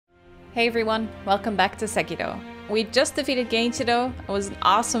Hey everyone, welcome back to Sekiro. We just defeated Genichiro. It was an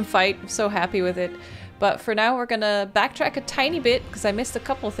awesome fight, I'm so happy with it. But for now we're gonna backtrack a tiny bit because I missed a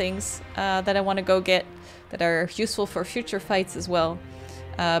couple things that I want to go get that are useful for future fights as well.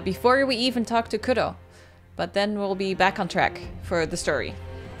 Before we even talk to Kuro. But then we'll be back on track for the story.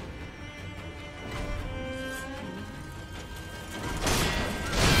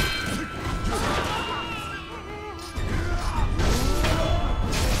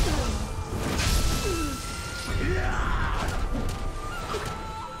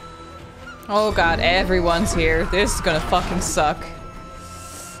 Oh god, everyone's here. This is gonna fucking suck.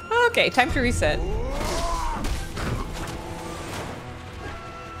 Okay, time to reset.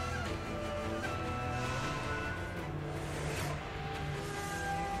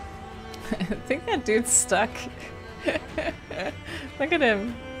 I think that dude's stuck. Look at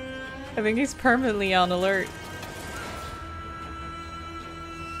him. I think he's permanently on alert.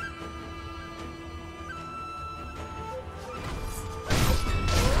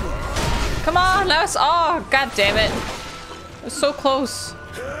 Come on, let's— oh, god damn it. It was so close.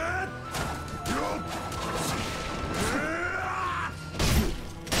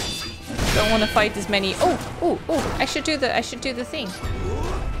 Don't want to fight as many— oh, I should do the thing.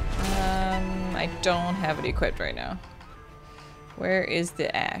 I don't have it equipped right now. Where is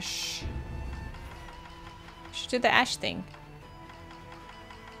the ash? I should do the ash thing.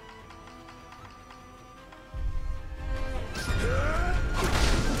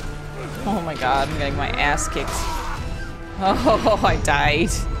 Oh my god, I'm getting my ass kicked. Oh, I died.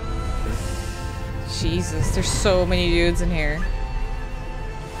 Jesus, there's so many dudes in here.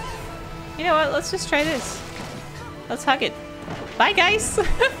 You know what? Let's just try this. Let's hug it. Bye, guys!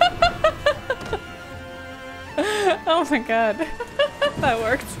 Oh my god. That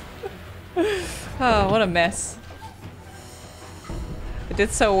worked. Oh, what a mess. I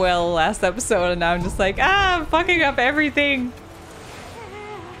did so well last episode and now I'm just like, I'm fucking up everything!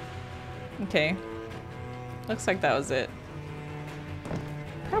 Okay. Looks like that was it.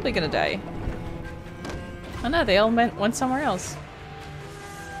 Probably gonna die. Oh no, they all went somewhere else.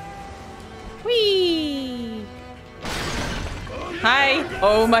 Whee! Hi!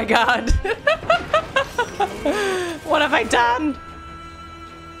 Oh my god! What have I done?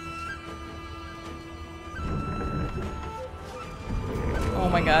 Oh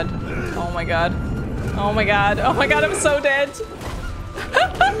my god. Oh my god. Oh my god. Oh my god, I'm so dead!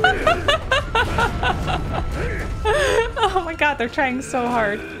 Oh my god, they're trying so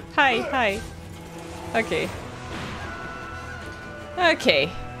hard. Hi, hi. Okay.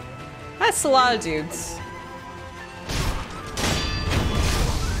 Okay. That's a lot of dudes.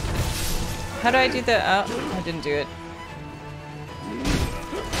 How do I do the— oh, I didn't do it.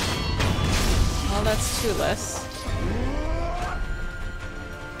 Well, that's two less.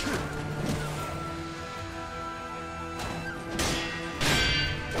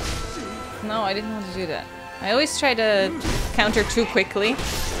 No, I didn't want to do that. I always try to counter too quickly.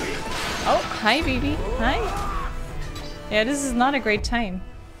 Oh, hi, baby. Hi. Yeah, this is not a great time.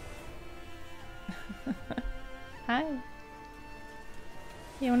 Hi.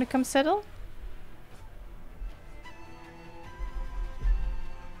 You want to come settle?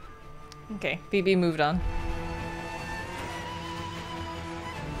 Okay, BB moved on.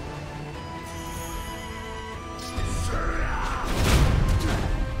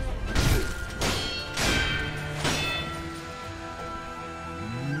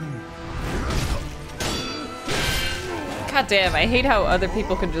 God damn, I hate how other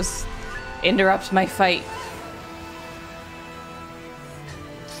people can just interrupt my fight.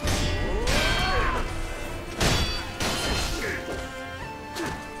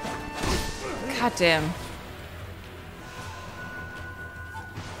 God damn.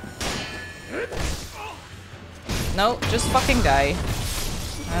 No, just fucking die.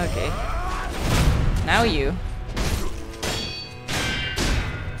 Okay. Now you.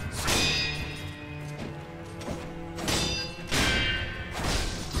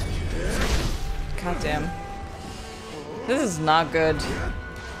 God damn. This is not good.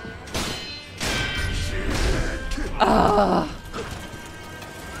 Ugh.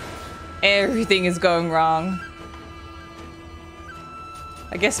 Everything is going wrong.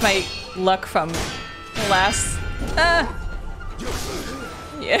 I guess my luck from the last—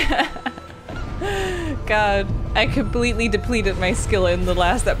 yeah. God, I completely depleted my skill in the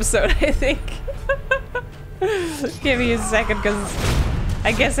last episode, I think. Give me a second, because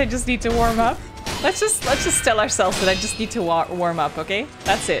I guess I just need to warm up. Let's just tell ourselves that I just need to warm up, okay?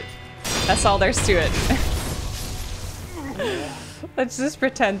 That's it. That's all there's to it. Let's just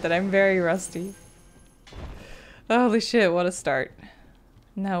pretend that I'm very rusty. Holy shit, what a start.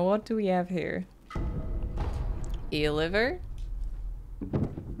 Now, what do we have here? Eel liver.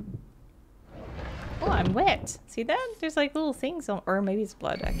 Oh, I'm wet. See that? There's like little things on, or maybe it's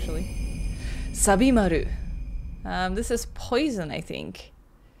blood actually. Sabimaru. This is poison, I think.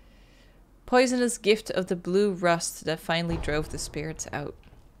 Poisonous gift of the blue rust that finally drove the spirits out.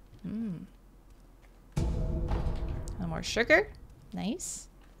 No more sugar. Nice.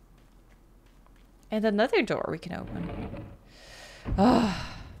 And another door we can open.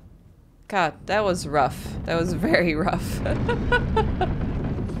 Oh, God, that was rough. That was very rough.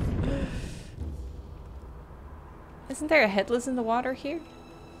 Isn't there a headless in the water here?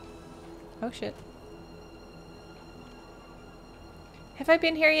 Oh shit. Have I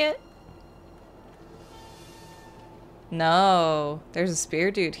been here yet? No, there's a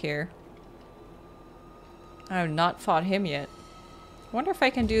spear dude here. I have not fought him yet. I wonder if I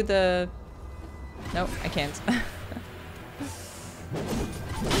can do the... Nope, I can't.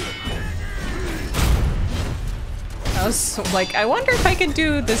 I was so, like, I wonder if I can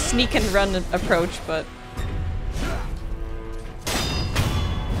do the sneak and run approach, but...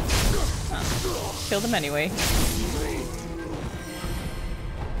 Oh, kill them anyway.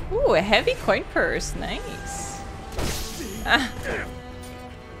 Ooh, a heavy coin purse. Nice. Ah.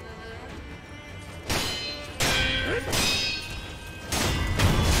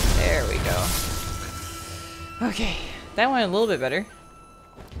 There we go. Okay, that went a little bit better.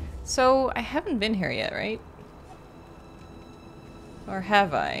 So, I haven't been here yet, right? Or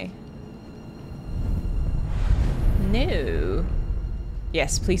have I? No.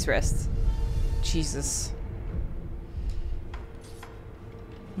 Yes, please rest. Jesus.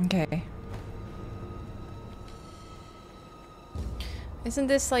 Okay. Isn't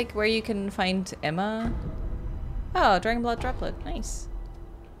this like where you can find Emma? Oh, Dragon Blood Droplet. Nice.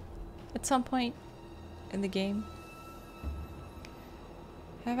 At some point in the game.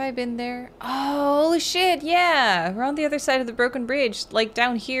 Have I been there? Oh, holy shit, yeah! We're on the other side of the broken bridge. Like,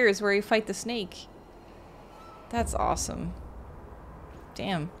 down here is where you fight the snake. That's awesome.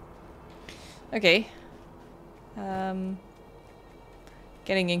 Damn. Okay.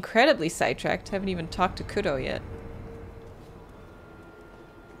 Getting incredibly sidetracked. Haven't even talked to Kudo yet.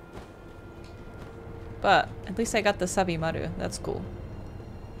 But, at least I got the Sabimaru. That's cool.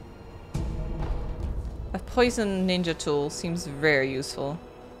 A poison ninja tool seems very useful.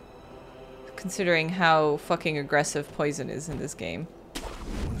 Considering how fucking aggressive poison is in this game.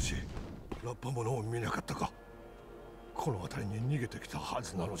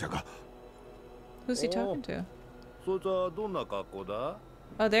 Who's he talking to?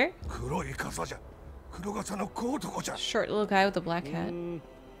 Oh, there? Short little guy with a black hat.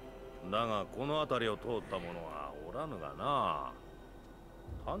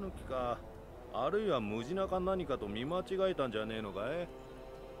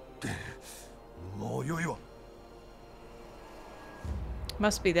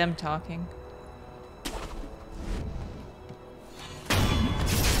 Must be them talking.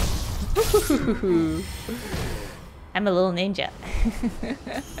 I'm a little ninja.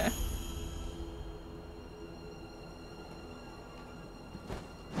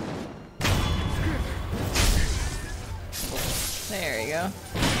 There you go.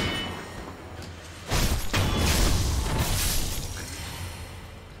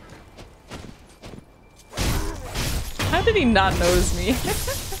 How did he not notice me?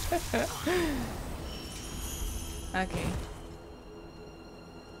 Okay.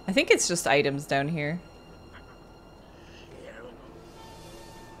 I think it's just items down here.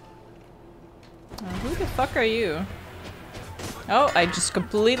 Who the fuck are you? Oh, I just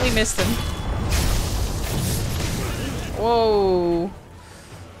completely missed him. Whoa.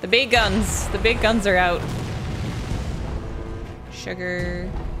 The big guns. The big guns are out. Sugar.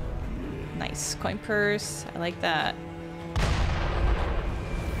 Nice. Coin purse. I like that.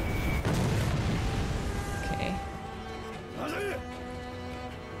 Okay.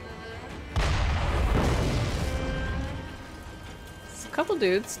 There's a couple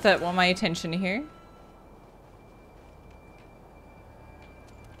dudes that want my attention here.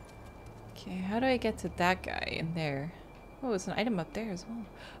 Okay, how do I get to that guy in there? Oh, there's an item up there as well.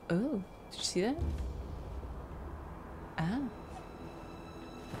 Oh, did you see that? Ah.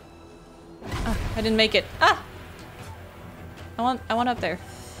 Ah, I didn't make it. Ah! I want up there.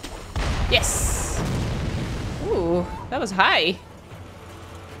 Yes! Ooh, that was high.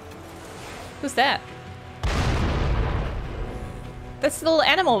 Who's that? That's the little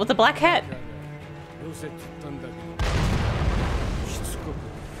animal with the black hat.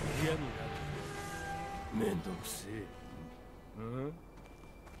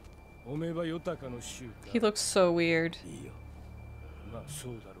 He looks so weird.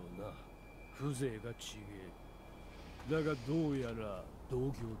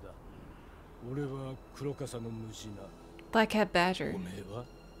 Black cat badger.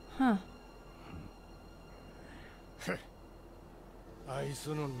 Huh. 愛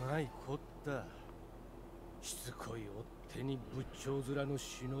想のないこった。しつこい追っ手に仏頂面の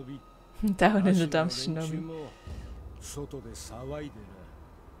忍び。Down in the dump shinobi. 外で騒いで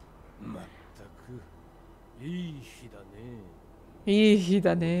な。まったくいい日だね。いい日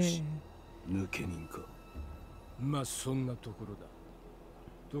だね。抜け人か。まあそんなところだ。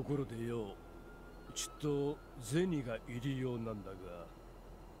ところでよ、ちっと銭が入りようなんだが。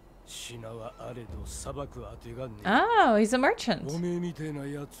品はあれど裁く当てがねえ。Oh, he's a merchant. おめえみてえな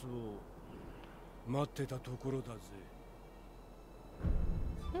やつを待ってたところだぜ。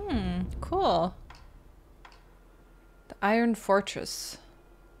Cool. The Iron Fortress.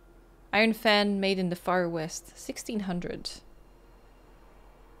 Iron fan made in the far west. 1600.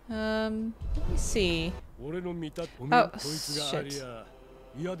 Let me see. Oh, shit.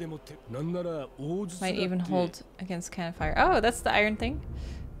 Might even hold against cannon fire. Oh, that's the iron thing.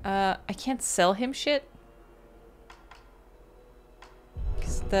 I can't sell him shit.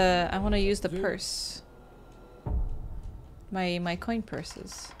 Cause I want to use the purse. My coin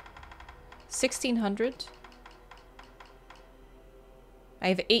purses. 1600. I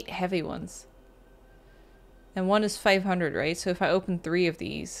have 8 heavy ones. And one is 500, right? So if I open 3 of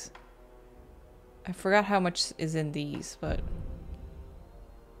these, I forgot how much is in these, but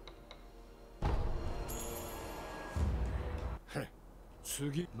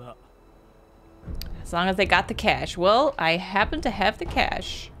as long as they got the cash. Well, I happen to have the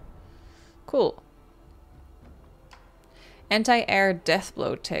cash. Cool. Anti-air death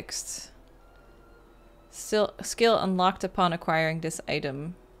blow text. Skill unlocked upon acquiring this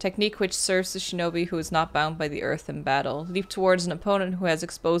item. Technique which serves the shinobi who is not bound by the earth in battle. Leap towards an opponent who has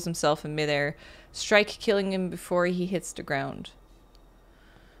exposed himself in midair. Strike, killing him before he hits the ground.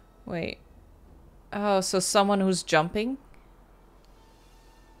 Wait. Oh, so someone who's jumping?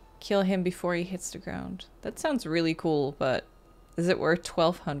 Kill him before he hits the ground. That sounds really cool, but is it worth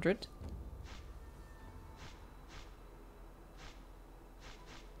 1200?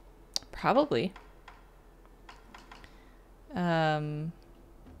 Probably.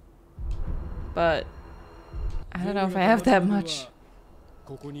 But I don't know if I have that much.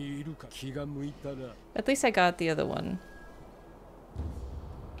 At least I got the other one.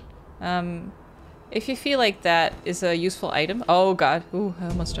 If you feel like that is a useful item. Oh god. Ooh, I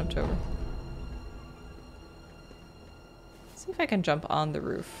almost jumped over. Let's see if I can jump on the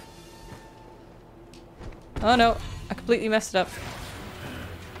roof. Oh no, I completely messed it up.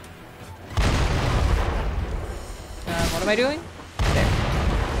 What am I doing? There.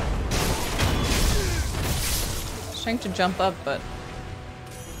 I was trying to jump up, but...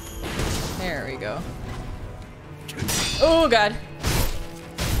 There we go. Oh god!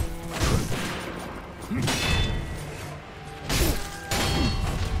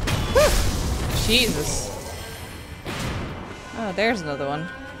 Jesus. Oh, there's another one.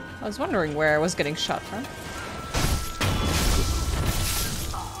 I was wondering where I was getting shot from.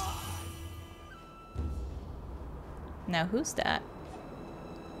 Now who's that?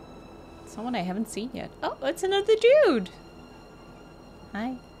 Someone I haven't seen yet. Oh, it's another dude!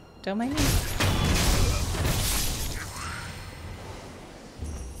 Hi. Don't mind me.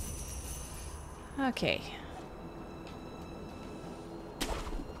 Okay.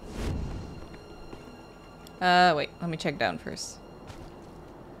 Wait, let me check down first.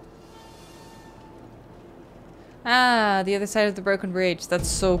 Ah, the other side of the broken bridge. That's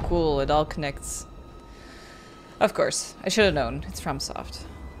so cool. It all connects. Of course. I should have known. It's FromSoft.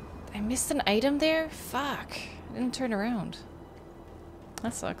 I missed an item there? Fuck. I didn't turn around.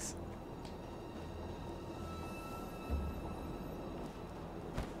 That sucks.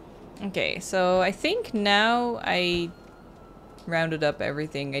 Okay, so I think now I rounded up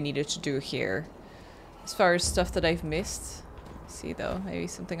everything I needed to do here. As far as stuff that I've missed. Let's see though, maybe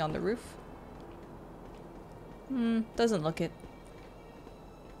something on the roof? Doesn't look it.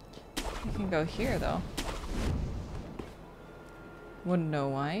 I can go here though. Wouldn't know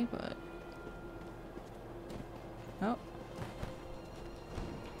why, but... Oh.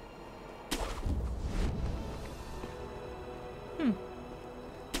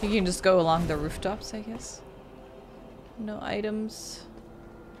 You can just go along the rooftops, I guess. No items.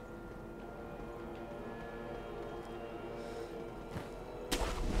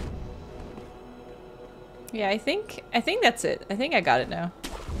 Yeah, I think that's it. I think I got it now.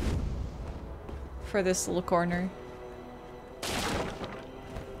 For this little corner.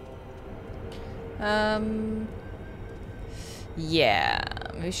 Yeah,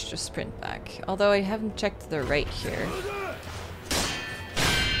 we should just sprint back. Although I haven't checked the right here.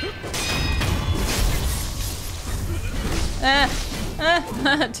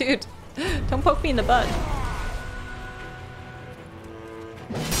 Dude, don't poke me in the butt.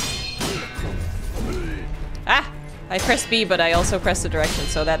 Ah! I pressed B, but I also pressed the direction,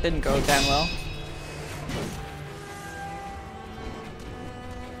 so that didn't go down well.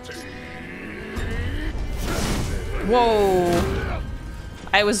 Whoa!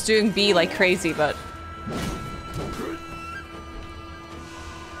 I was doing B like crazy, but...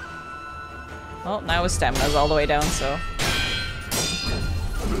 Well, now his stamina's all the way down, so...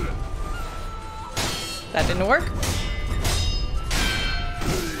 That didn't work.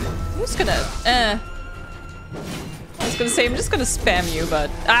 I'm just gonna... I was gonna say, I'm just gonna spam you, but...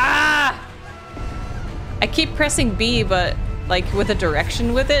 Ah! I keep pressing B, but, like, with a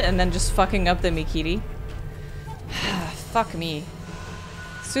direction with it, and then just fucking up the Mikiri. Fuck me.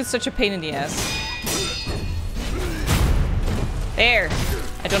 This dude's such a pain in the ass. There!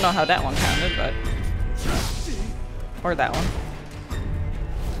 I don't know how that one counted, but... Or that one.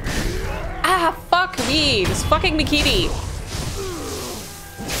 Ah, fuck me! This fucking Mikiri!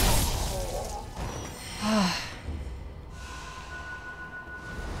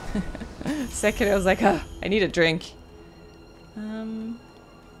 Sekiro was like, I need a drink.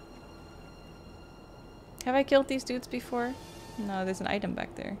 Have I killed these dudes before? No, there's an item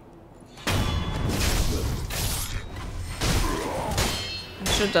back there. I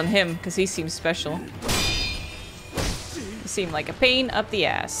should have done him, because he seems special. He seemed like a pain up the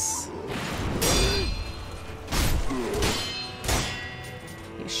ass.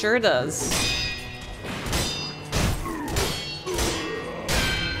 He sure does.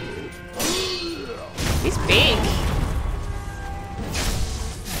 He's big.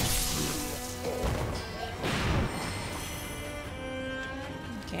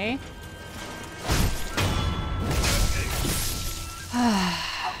 Okay.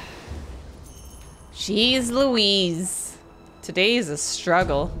 Jeez Louise. Today is a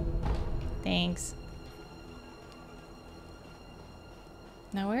struggle. Thanks.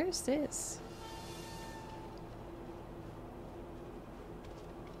 Now where is this?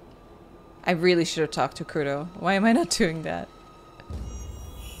 I really should have talked to Kuro. Why am I not doing that?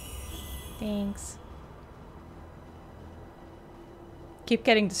 Thanks. Keep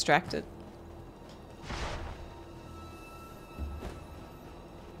getting distracted.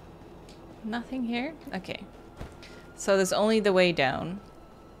 Nothing here? Okay. So there's only the way down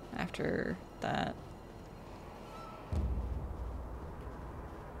after that.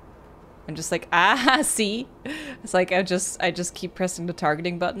 I'm just like, ah, see? It's like I just keep pressing the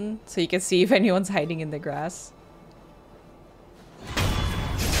targeting button so you can see if anyone's hiding in the grass.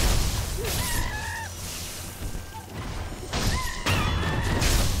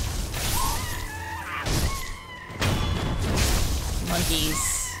 Monkeys.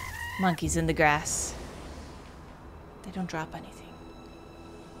 Monkeys in the grass. They don't drop anything.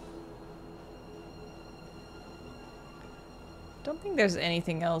 Don't think there's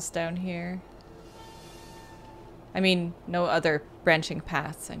anything else down here. I mean, no other branching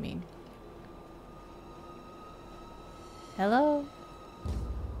paths, I mean. Hello?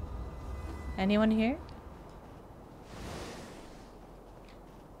 Anyone here?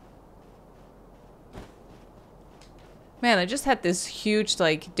 Man, I just had this huge,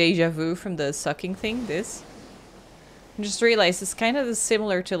 like, deja vu from the sucking thing, this. I just realized it's kind of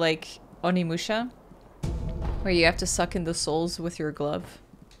similar to, like, Onimusha, where you have to suck in the souls with your glove.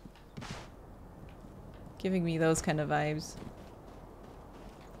 Giving me those kind of vibes.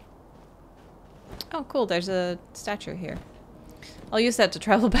 Oh, cool, there's a statue here. I'll use that to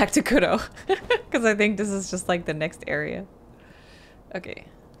travel back to Kuro, because I think this is just, like, the next area. Okay.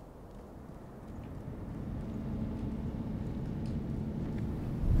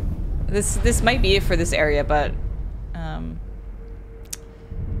 This might be it for this area, but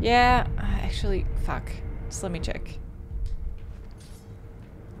yeah, actually, fuck. Just let me check.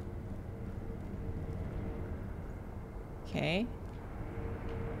 Okay.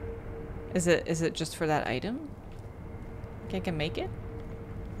 Is it just for that item? Okay, I can make it.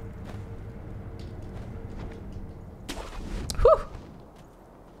 Whew.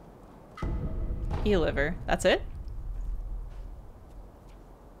 E-liver. That's it?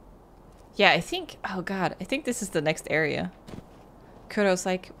 Yeah, I think... Oh god, I think this is the next area. Kuro's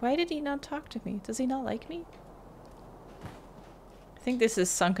like, why did he not talk to me? Does he not like me? I think this is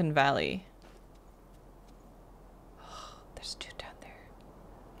Sunken Valley. Oh, there's two down there.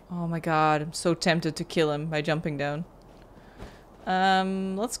 Oh my god, I'm so tempted to kill him by jumping down.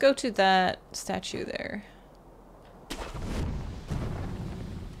 Let's go to that statue there.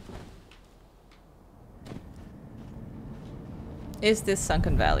 is this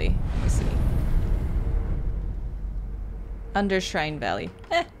Sunken Valley? Let me see. Under Shrine Valley.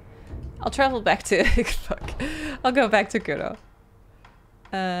 I'll travel back to fuck. I'll go back to Kuro.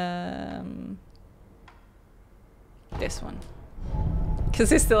 This one.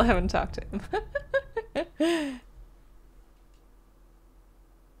 Because I still haven't talked to him.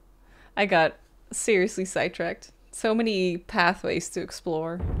 I got seriously sidetracked. So many pathways to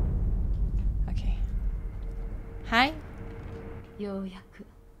explore. Okay. Hi. Oh,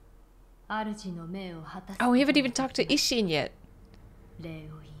 we haven't even talked to Ishin yet. 礼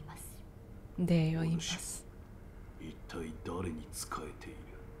を言います。一体誰に仕えている？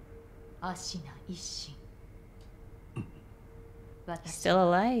アシナ一心。Still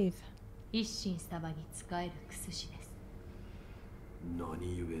alive. 一心様に仕える薬師です。何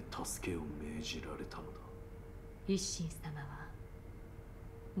故助けを命じられたのだ？一心様は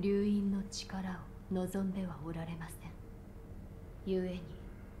流因の力を望んではおられません。故に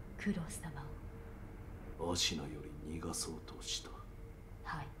クロ様をアシナより逃がそうとした。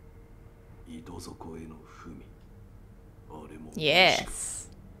はい。井戸底への文。あれも。Yes.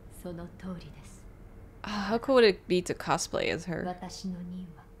 その通りです。How cool would it be to cosplay as her? 私の任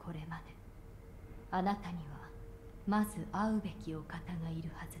はこれまで。あなたにはまず会うべきお方がい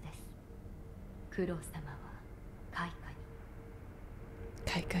るはずです。クロ様は開花に。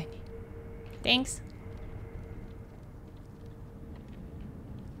開花に。Thanks.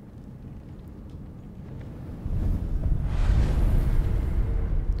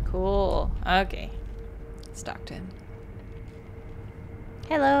 Cool. Okay. Let's talk to him.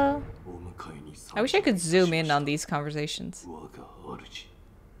 Hello. I wish I could zoom in on these conversations.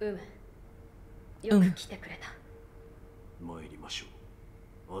 よく来てくれた。参りましょ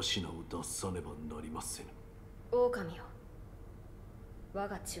う。アシナを脱さねばなりませぬ。狼よ。我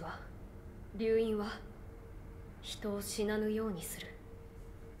が血は、流因は人を死なぬようにする。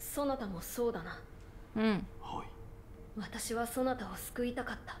そなたもそうだな。うん。はい。私はそなたを救いた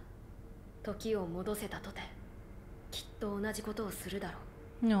かった。時を戻せたとて、きっと同じことをするだろ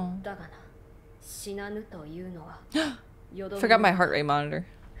う。No. だがな、死なぬというのは、Forgot my heart rate monitor.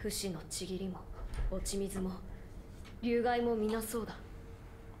 不死のちぎりも、落ち水も、流害も皆そうだ。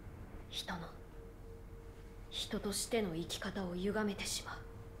人としての生き方を歪めてしまう。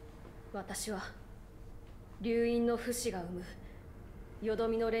私は、流因の不死が生む、よど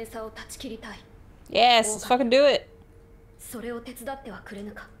みの連鎖を断ち切りたい。Yes, let's fucking do it. それを手伝ってはくれ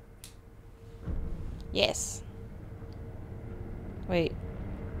ぬか。Yes. Wait.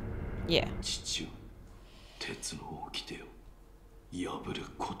 Yeah. 父よ、鉄の掟を破る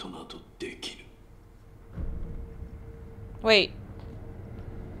ことなどできる。Wait.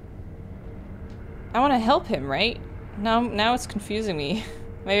 I want to help him, right? Now it's confusing me.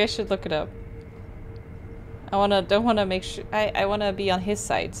 Maybe I should look it up. Don't wanna make sure I wanna be on his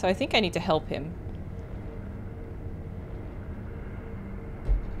side, so I think I need to help him.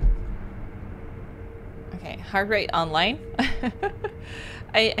 Okay, heart rate online.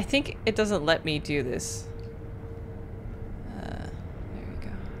 I think it doesn't let me do this. There we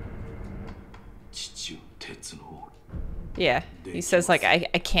go. Yeah, he says like I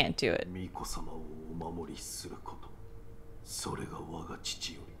can't do it. それが我が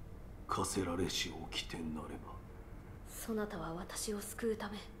父より課せられし掟なれば。そなたは私を救うた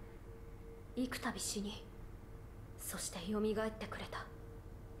め幾度死に、そして蘇ってくれた。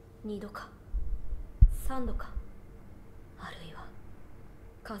2度か3度か、あるいは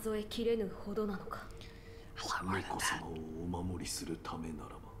数えきれぬほどなのか。巫女様をお守りするためなら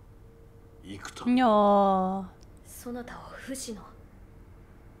ば幾度。No. そなたを不死の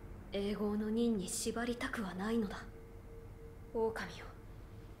永劫の任に縛りたくはないのだ。狼よ、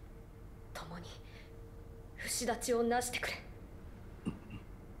共に不死立ちをなしてくれ。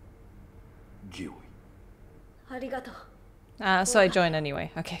御意。ありがとう。So I join anyway.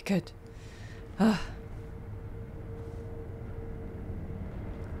 Okay, good.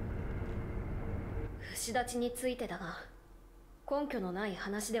 不死立ちについてだが、根拠のない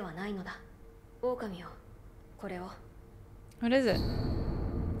話ではないのだ。狼よ、これを。What is it?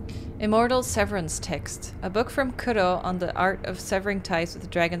 Immortal Severance Text. A book from Kuro on the art of severing ties with the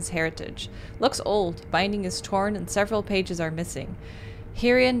dragon's heritage. Looks old, binding is torn and several pages are missing.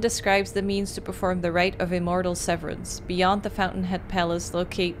 Herein describes the means to perform the rite of immortal severance. Beyond the Fountainhead Palace,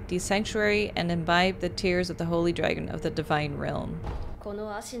 locate the sanctuary and imbibe the tears of the holy dragon of the divine realm. こ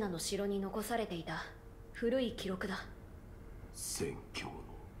のアシナの城に残されていた古い記録だ。宣教の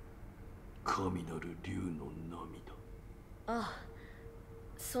神なる竜の涙。ああ、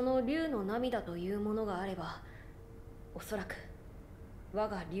その竜の涙というものがあれば、おそらく我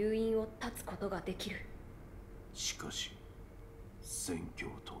が竜院を断つことができる。しかし宣教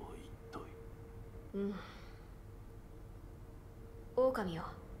とは一体。狼よ、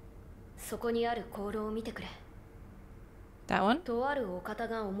そこにある香炉を見てくれ。 That one? とあるお方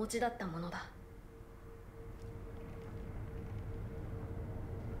がお持ちだったものだ。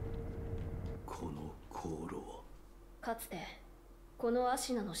この香炉はかつてこのア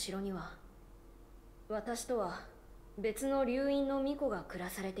シナの城には私とは別の流院の巫女が暮ら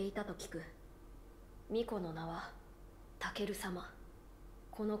されていたと聞く。巫女の名はタケル様。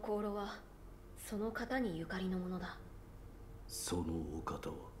この香炉はその方にゆかりのものだ。そのお方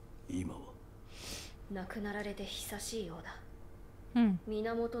は今は亡くなられて久しいようだ。Hmm.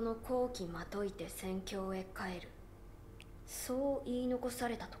 源の好機まといて宣教へ帰る、そう言い残さ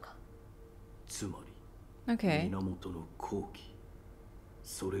れたとか。つまり、Okay. 源の好機、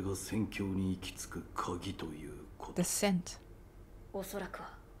それが宣教に行き着く鍵ということ。 The scent. おそらくは。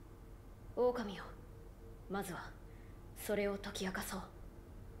狼よ、まずはそれを解き明かそう。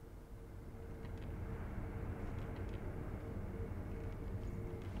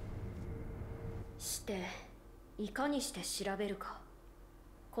していかにして調べるか。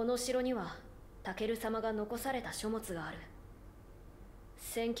この城にはタケル様が残された書物がある。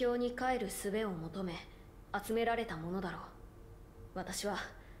宣教に帰る術を求め集められたものだろう。私は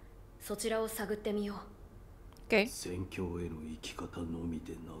そちらを探ってみよう。 Okay. 宣教への生き方のみ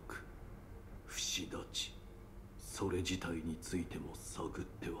でなく、不死立ち、それ自体についても探っ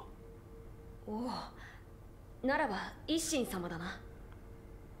ては。おお、ならば一心様だな。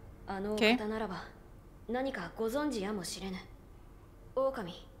あのお Okay. 方ならば何かご存知やもしれぬ。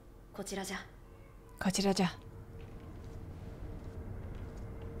狼、こちらじゃ。こちらじゃ。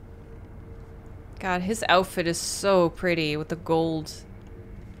God, his outfit is so pretty with the gold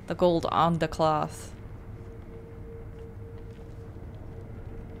on the cloth.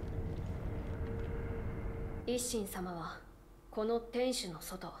 一心様はこの天守の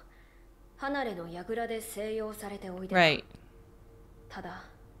外、離れの櫓で静養されておいでだ。 Right. ただ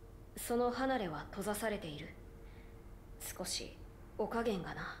その離れは閉ざされている。少しお加減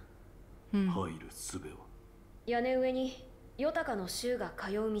がな。入る術は屋根上にヨタカの衆が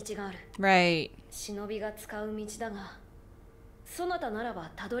通う道がある。 Right. 忍びが使う道だが、そなたならば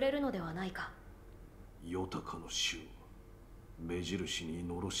たどれるのではないか。ヨタカの衆は目印に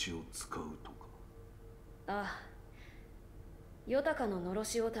のろしを使うとか。ああ、ヨタカののろ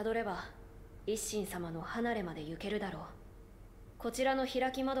しをたどれば一心様の離れまで行けるだろう。こちらの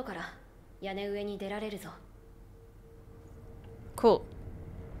開き窓から屋根上に出られるぞ。 Cool.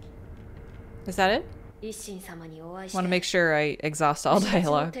 Is that it? 一心様にお会いし Want to て make sure I exhaust all 私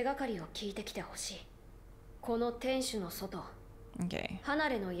の dialogue. 手がかりを聞いてきてほしい。この天守の外、 Okay. 離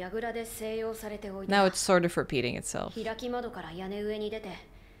れの櫓で静養されておいで Now だ。 it's sort of repeating itself. 開き窓から屋根上に出て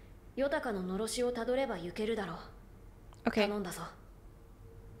ヨタカののろしをたどれば行けるだろう。 Okay. 頼んだぞ。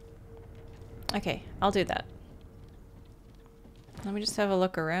 Okay, I'll do that. Let me just have a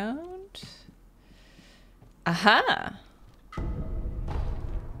look around. Aha!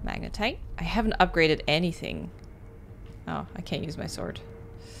 Magnetite. I haven't upgraded anything. Oh, I can't use my sword.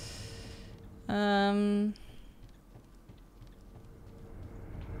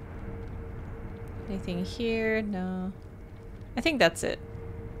 Anything here? No. I think that's it.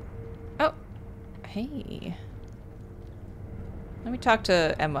 Oh, hey. Let me talk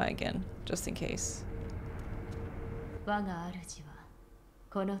to Emma again, just in case. 我が主は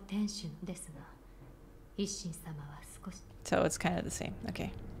この天守のですが、一心様は少し。 So it's kind of the same.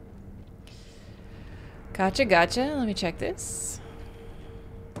 Okay. Gotcha, gotcha. Let me check this.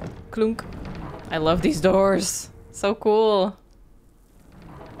 Clunk. I love these doors. So cool.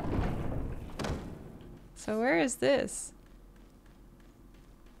 So where is this?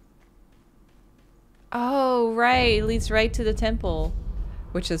 Oh, right. It leads right to the temple.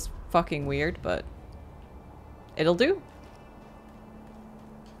 Which is fucking weird, but it'll do.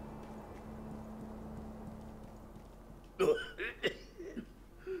 I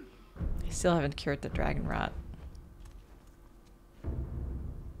still haven't cured the dragon rot.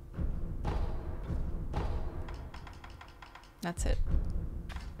 That's it.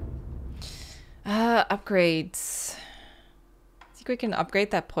 Upgrades. Think we can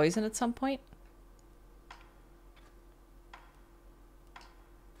upgrade that poison at some point?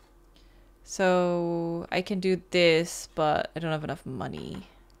 So I can do this, but I don't have enough money.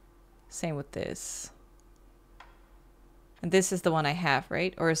 Same with this. And this is the one I have,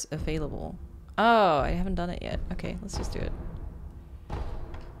 right? Or is available? Oh, I haven't done it yet. Okay, let's just do it.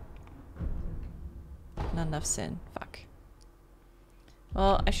 Not enough sin. Fuck.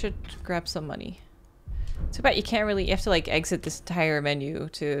 Well, I should grab some money. Too bad you can't really... You have to, like, exit this entire menu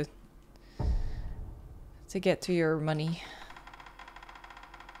to get to your money.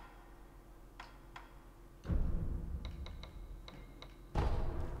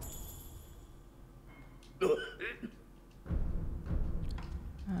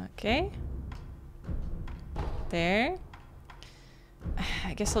 Okay. There.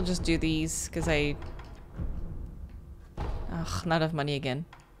 I guess I'll just do these because I... Ugh, not enough money again.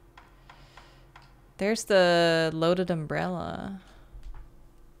 There's the loaded umbrella.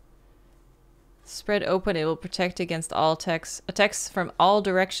 Spread open, it will protect against all attacks from all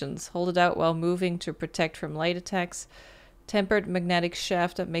directions. Hold it out while moving to protect from light attacks. Tempered magnetic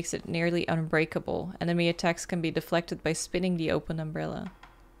shaft that makes it nearly unbreakable. Enemy attacks can be deflected by spinning the open umbrella.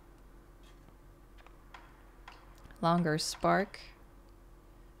 Longer spark.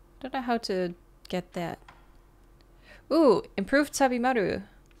 Don't know how to get that. Ooh, improved Sabimaru.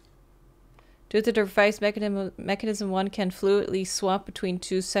 Due to the revised mechanism, one can fluidly swap between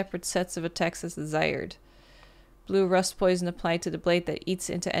two separate sets of attacks as desired. Blue rust poison applied to the blade that eats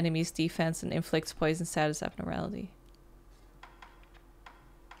into enemies' defense and inflicts poison status abnormality.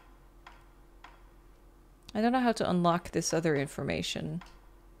 I don't know how to unlock this other information.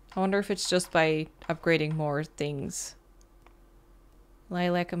 I wonder if it's just by upgrading more things.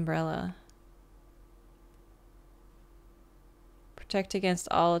 Lilac umbrella. Protect against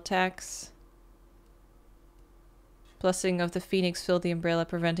all attacks. Blessing of the Phoenix filled the umbrella,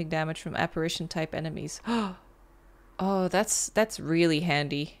 preventing damage from apparition-type enemies. Oh, that's really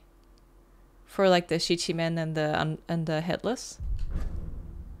handy. For like the Shichimen and the Headless.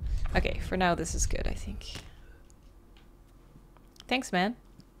 Okay, for now this is good, I think. Thanks, man.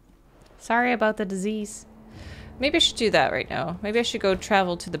 Sorry about the disease. Maybe I should do that right now. Maybe I should go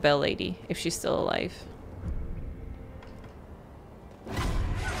travel to the Bell Lady, if she's still alive.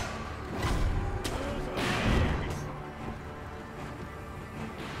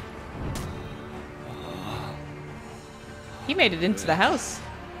 He made it into the house.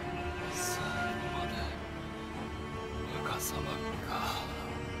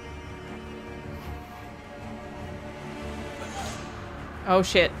 Oh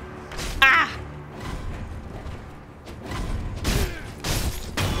shit. Ah!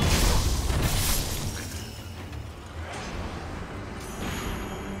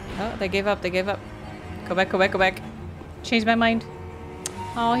 Oh, they gave up, they gave up. Go back, go back, go back. Changed my mind.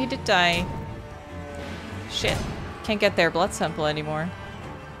 Oh, he did die. Shit. Can't get their blood sample anymore.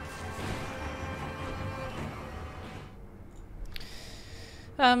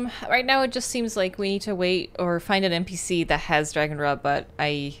 Right now it just seems like we need to wait or find an NPC that has Dragon Rub, but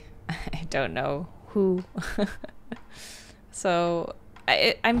I don't know who. So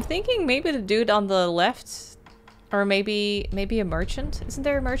I'm thinking maybe the dude on the left, or maybe a merchant. Isn't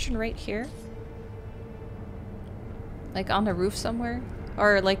there a merchant right here? Like on a roof somewhere,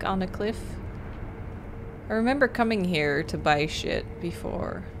 or like on a cliff. I remember coming here to buy shit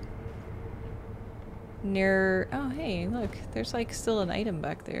before. Near... Oh, hey, look. There's like still an item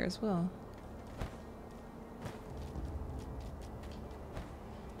back there as well.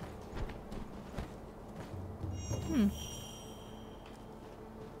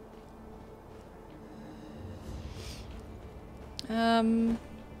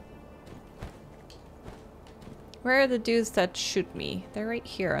 Where are the dudes that shoot me? They're right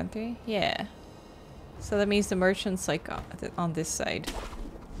here, aren't they? Yeah. So that means the merchant's like on this side.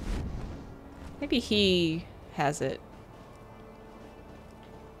 Maybe he has it.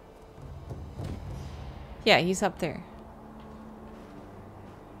 Yeah, he's up there.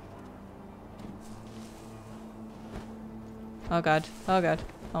 Oh god. Oh god.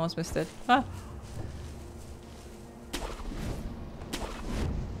 Almost missed it. Ah!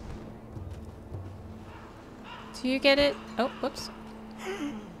 Do you get it? Oh, whoops.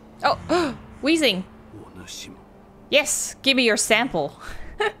 Oh! Wheezing! Yes! Give me your sample!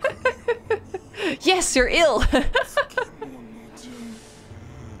 Yes, you're ill!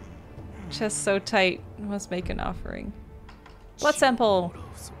 Chest so tight. Must make an offering. Blood sample!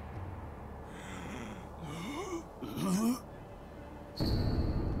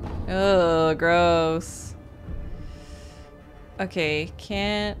 Oh, gross. Okay,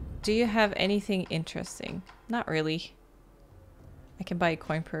 do you have anything interesting? Not really. I can buy a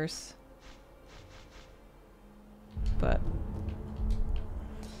coin purse. But...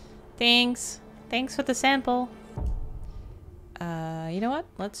 Thanks. Thanks for the sample. You know what?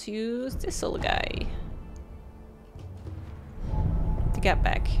 Let's use this little guy to get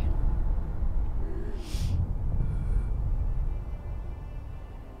back.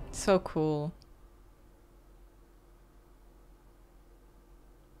 So cool.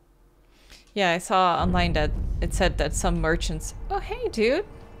 Yeah, I saw online that it said that some merchants... Oh, hey, dude.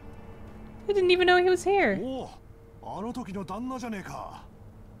 I didn't even know he was here. Huh.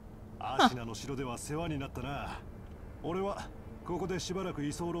 ここでしばらく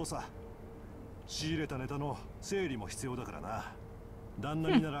居候さ。仕入れたネタの整理も必要だからな。旦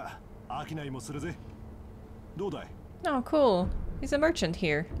那になら飽きないもするぜ。どうだい？ Oh, cool. He's a merchant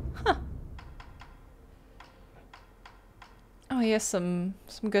here. Huh. Oh, he has some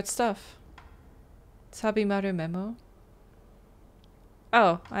good stuff. Sabimaru memo.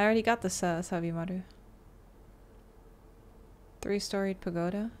 Oh, I already got this Sabimaru. 3-storied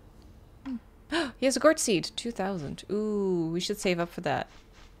pagoda. He has a gourd seed. 2,000. Ooh, we should save up for that.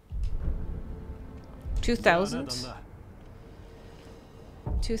 2,000?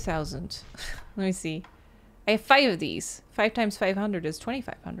 2,000. Let me see. I have 5 of these. 5 times 500 is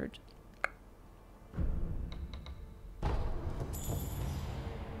 2,500.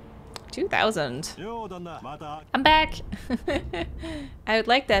 $2,000. I'm back. I would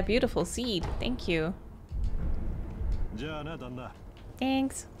like that beautiful seed. Thank you.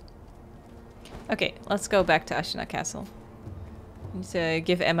 Thanks. Okay, let's go back to Ashina Castle. I need to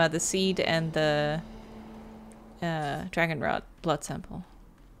give Emma the seed and the dragon rod blood sample.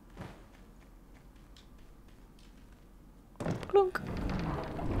 Clunk.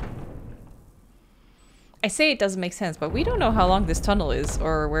 I say it doesn't make sense, but we don't know how long this tunnel is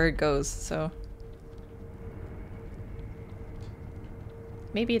or where it goes, so...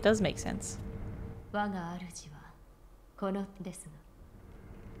 Maybe it does make sense. Oh,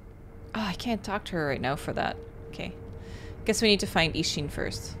 I can't talk to her right now for that. Okay. Guess we need to find Ishin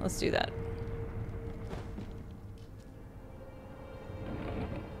first. Let's do that.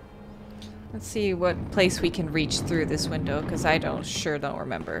 Let's see what place we can reach through this window, because I sure don't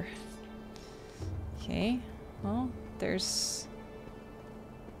remember. Okay, well, there's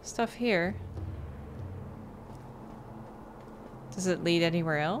stuff here. Does it lead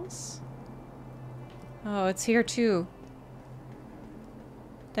anywhere else? Oh, it's here too.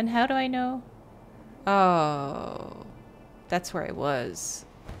 Then how do I know? Oh, that's where I was.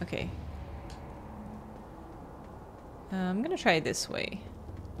 Okay. I'm gonna try this way.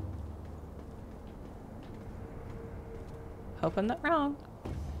 Hope I'm not wrong.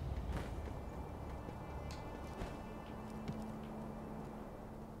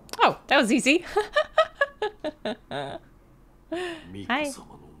 Oh, that was easy. Hi.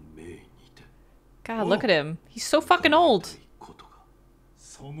 God, look at him. He's so fucking old.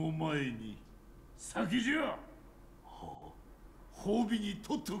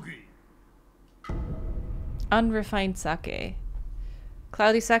 Unrefined sake.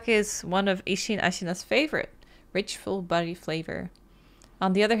 Cloudy sake is one of Ishin Ashina's favorite. Rich, full body flavor.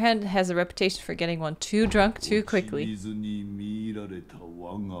 On the other hand, it has a reputation for getting one too drunk too quickly.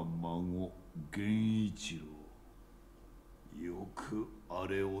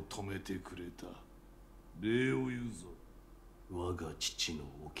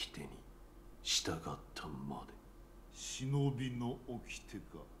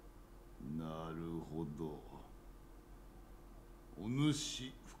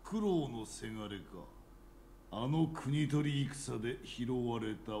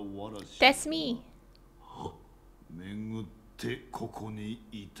 That's me.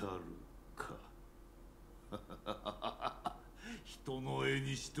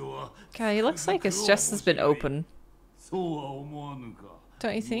 God, he looks like his chest has been open.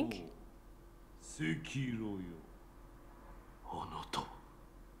 Don't you think?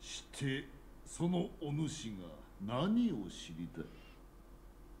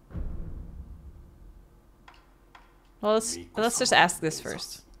 Well, let's just ask this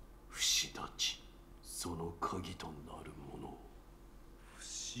first.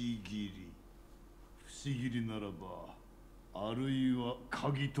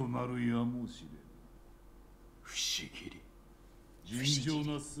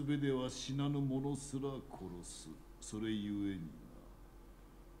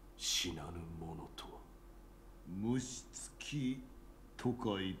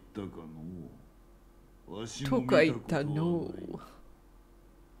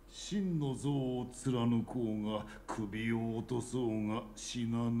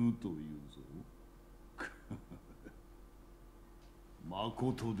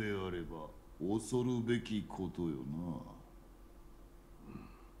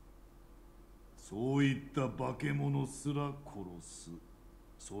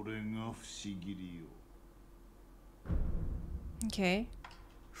 Okay.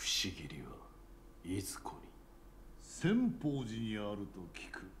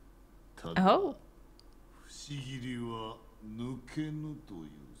 Oh.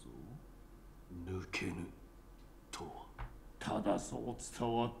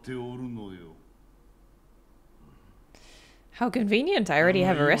 How convenient. I already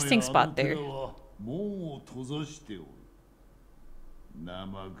have a resting spot there.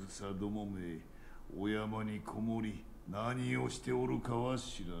 何をしておるかは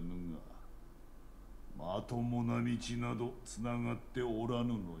知らぬが、まともな道などつながっておら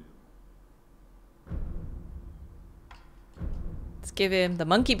ぬのよ。 Let's give him the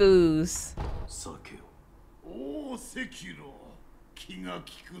monkey booze. 酒を。おお、赤炉。気が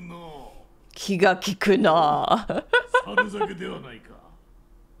利くの。気が利くな。猿酒ではないか。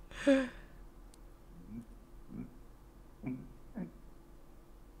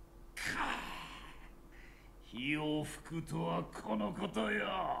火を吹くとはこのこと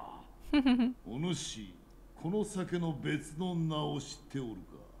や。お主、この酒の別の名を知っておるか。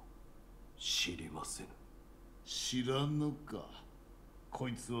知りません。知らぬか。こ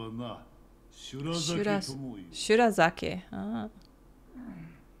いつはな、シュラ酒とも言う。Shirazake.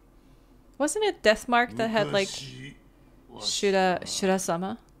 Wasn't it Deathmark that had like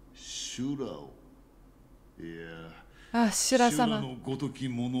Shirasama? シュラを。いや、Ah, シュラ Shirasama. のごとき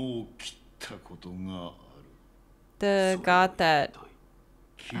ものを切ったことがある。 The god that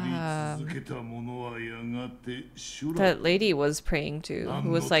切り続けたものはやがてシュラ that lady was praying to, who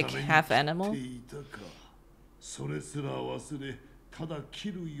was like half animal. それすら忘れ、ただ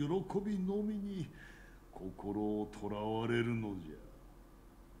切る喜びのみに心をとらわれるのじゃ。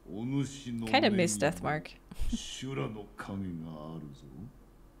お主の Kind of miss Deathmark. シュラの影があるぞ。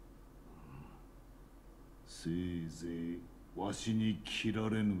せいぜいわしに切ら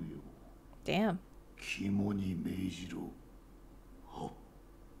れぬよ。 Damn. 肝に銘じろ。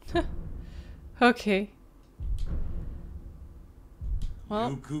 Okay.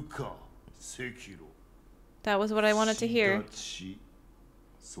 Well, 行くか、赤炉。 that was what I wanted to hear.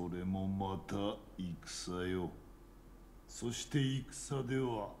 それもまた戦よ。そして戦で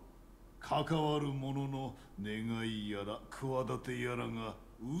は関わる者の願いやら企てやらが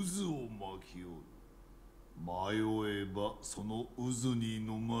渦を巻きおる。迷えばその渦に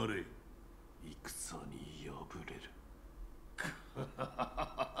飲まれ戦に敗れる。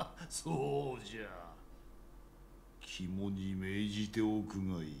そうじゃ。肝に銘じておく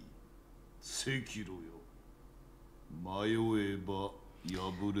がいい。赤炉よ。迷えば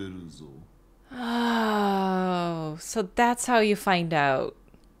破れるぞ。 Oh, so that's how you find out.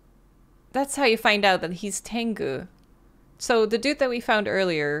 That's how you find out that he's Tengu. So the dude that we found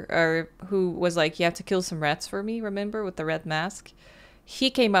earlier, or who was like, you have to kill some rats for me, remember, with the red mask? He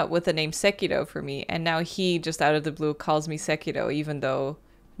came up with the name Sekiro for me, and now he just out of the blue calls me Sekiro, even though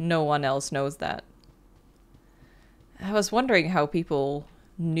no one else knows that. I was wondering how people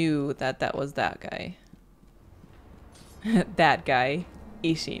knew that that was that guy. That guy,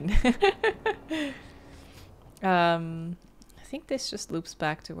 Ishin. I think this just loops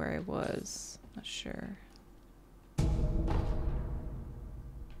back to where I was. Not sure.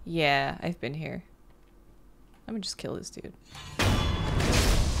 Yeah, I've been here. Let me just kill this dude.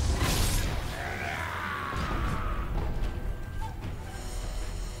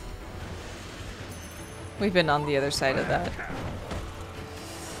 We've been on the other side of that.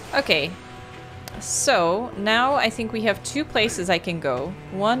 Okay. So, now I think we have two places I can go.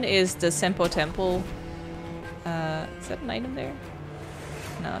 One is the Senpo Temple. Is that an item there?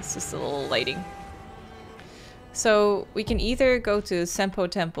 No, it's just a little lighting. So, we can either go to Senpo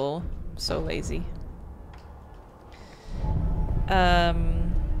Temple. I'm so lazy.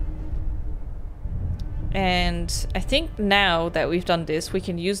 And I think now that we've done this, we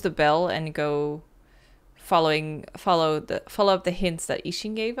can use the bell and go follow up the hints that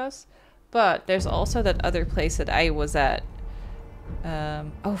Ishin gave us. But there's also that other place that I was at.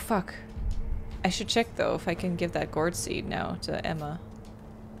 Oh fuck. I should check though if I can give that gourd seed now to Emma.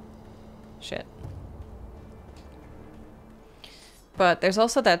 Shit. But there's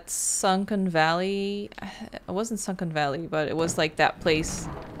also that Sunken Valley. It wasn't Sunken Valley, but it was like that place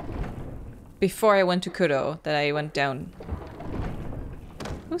before I went to Kuro that I went down.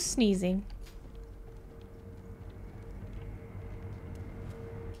 Who's sneezing?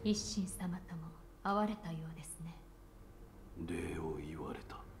 一心様とも会われたようですね。礼を言われ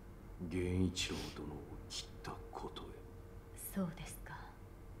た。源一郎殿を切ったことへ。そうですか。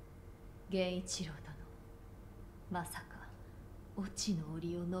源一郎殿、まさか落ちの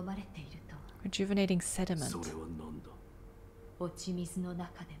檻を飲まれているとは。Rejuvenating sediment. それは何だ。落ち水の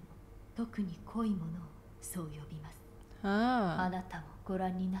中でも特に濃いものをそう呼びます。Ah. あなたもご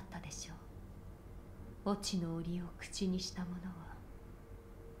覧になったでしょう。落ちの檻を口にした者は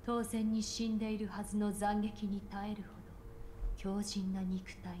当然に死んでいるはずの斬撃に耐えるほど強靭な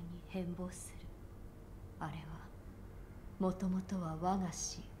肉体に変貌する。あれはもともとは我が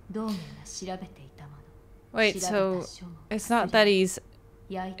師道元が調べていたもの。 Wait, so it's not that he's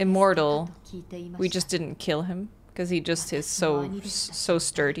immortal. We just didn't kill him because he just is so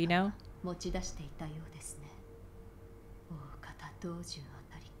sturdy now. 持ち出していたようですね。道順あ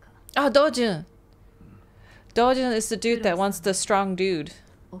たりか。 Oh, Dojun! Dojun is the dude that wants the strong dude.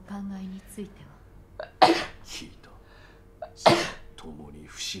 お考えについては聞いた。共に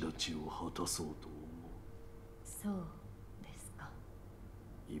不死立ちを果たそうと思う。そうですか。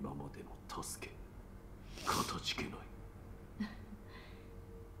今までの助け、かたじけない。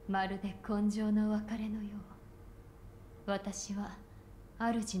まるで根性の別れのよう。私は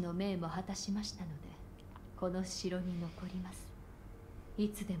主の命も果たしましたので、この城に残ります。い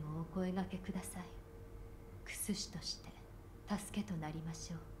つでもお声掛けください。クスシとして助けとなりま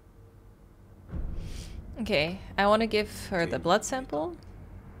しょう。Okay, I want to give her the blood sample.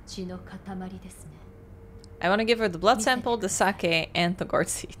 血の塊ですね。I want to give her the blood sample, the sake, and the gourd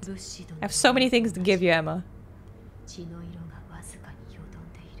seed. 物資殿 I have so many things to give you, Emma. 血の色がわずかによど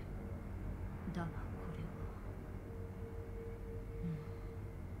んでいる。だがこれ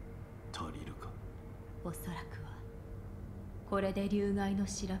は足りるか。おそらくはこれで流害の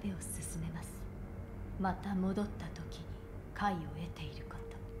調べを進めます。また戻った時に解を得ているこ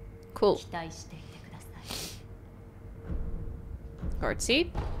と Cool. 期待していてください。 Gourd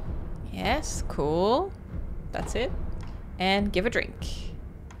seed. Yes, cool. That's it. And give a drink.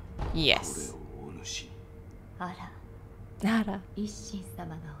 こ Yes. れをお主に。あら、 Nara. 一心様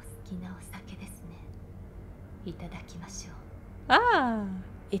がお好きなお酒ですね。いただきましょう。 Ah,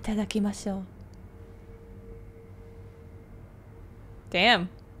 itadakimasho. Damn.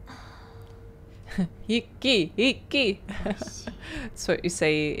 Hiki, hiki. 美味しい。 That's what you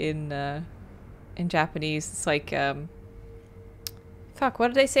say in Japanese. It's like fuck,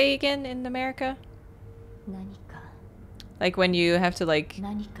 what did they say again in America? 何か Like when you have to like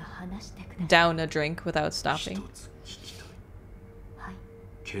何か話してください。 down a drink without 一 stopping. つ聞きたい。はい、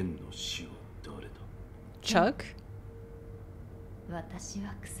剣の死は誰だ。 Chug? 私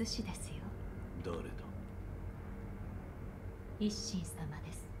はクスシですよ。誰だ。一心様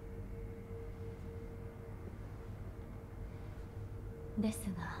です。です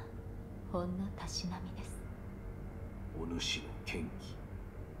が、ほんのたしなみです。お主の剣気、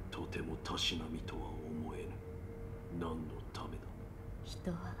とてもたしなみとは思えぬ。何のためだ。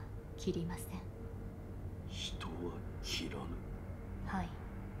人は切りません。人は切らぬ。はい、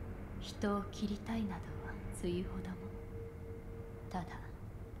人を切りたいなどはつゆほども。ただ、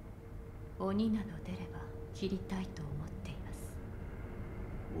鬼など出れば切りたいと思っています。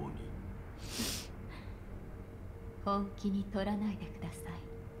鬼。本気に取らないでください。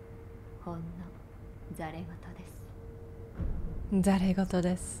ほんのざれ言です。 Zaregoto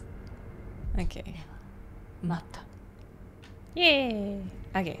desu. Okay. では、 Mata. Yay!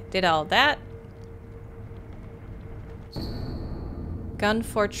 Okay, did all that. Gun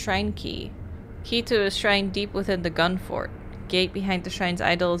Fort Shrine Key. Key to a shrine deep within the gun fort. Gate behind the shrine's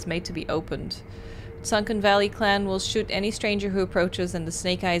idol is made to be opened. Sunken Valley clan will shoot any stranger who approaches, and the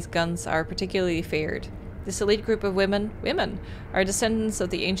Snake Eyes guns are particularly feared. This elite group of women, are descendants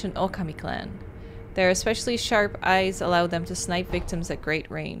of the ancient Okami clan. Their especially sharp eyes allow them to snipe victims at great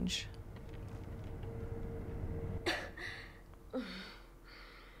range.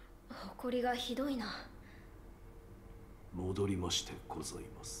 誇りがひどいな。戻りましてござい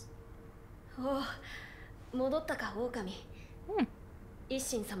ます。おう、戻ったか、狼。一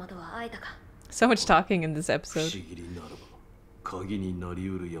心様とは会えたか。 So much talking in this 不 episode. 思議にならば鍵になり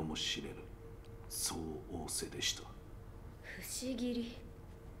うるやもしれぬ。そう仰せでした。不思議り。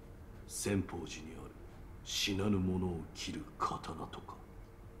仙宝寺にある死なぬ者を切る刀とか。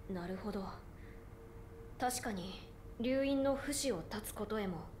なるほど。確かに流因の不死を断つことへ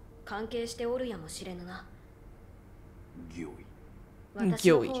も関係しておるやもしれぬな。御意。私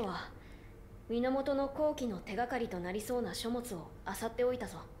の方は源の後期の手がかりとなりそうな書物を漁っておいた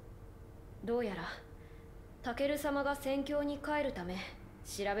ぞ。どうやらタケル様が戦況に帰るため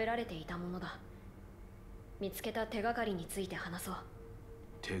調べられていたものだ。見つけた手がかりについて話そう。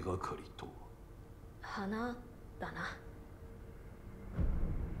手がかりとは。花だな。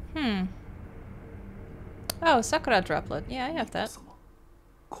Oh, Sakura droplet. Yeah, I have 皆 that. 様、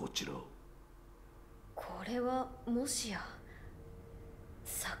こちらを。これはもしや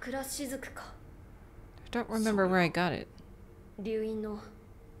桜しずくか。 I don't remember where I got it. 流因の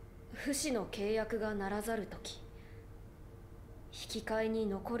不死の契約がならざるとき、引き換えに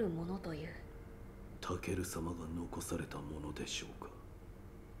残るものという。タケル様が残されたものでしょうか。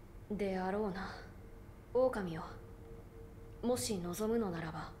であろうな。狼よ、もし望むのな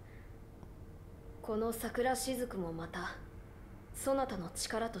らば、この桜しずくもまたそなたの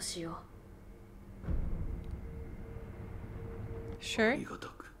力としよあ Sure. りがた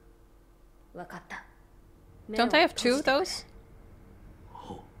く。う。わかった。 Don't I have two of those?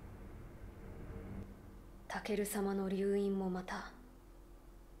 は。タケル様の留飲もまた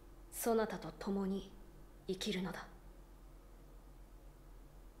そなたと共に生きるのだ。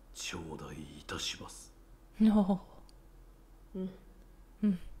頂戴いたします。No.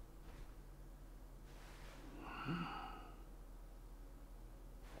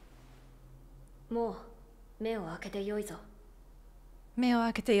 もう目を開けてよいぞ。目を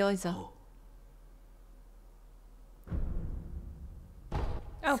開けてよいぞ。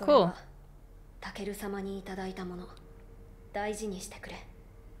Oh, それ cool. はタケル様にいただいたもの、大事にしてくれ。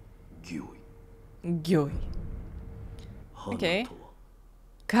御意。 Gyoy. 花 Okay. とは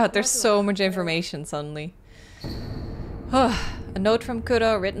God, there's so much information suddenly. A note from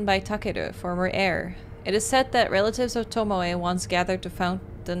Kuro written by Takeru, former heir. It is said that relatives of Tomoe once gathered to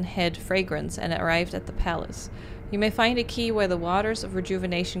Fountainhead Fragrance and arrived at the palace. You may find a key where the waters of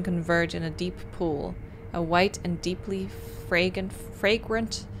rejuvenation converge in a deep pool. A white and deeply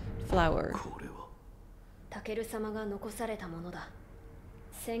fragrant flower. これはタケル様が残されたものだ。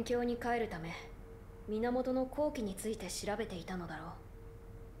戦況に帰るため源の後期について調べていたのだろう。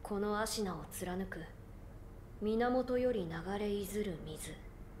この芦名を貫く源より流れいずる水、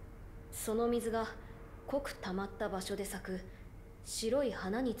その水が濃く溜まった場所で咲く白い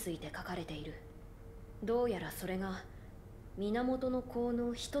花について書かれている。どうやらそれが源の効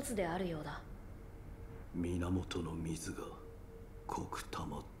の一つであるようだ。源の水が濃く溜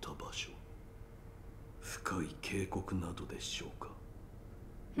まった場所、深い渓谷などでしょうか。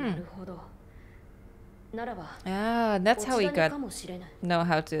なるほど。ならば Ah, that's how we こちら got にかもしれない。 know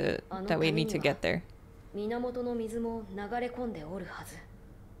how to that we need to get there. 源の水も流れ込んでおるはず。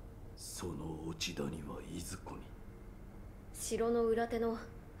その落ち谷はいずこに。城の裏手の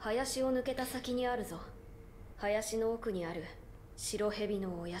林を抜けた先にあるぞ。林の奥にある白蛇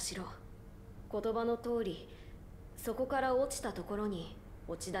のお社。言葉の通り、そこから落ちたところに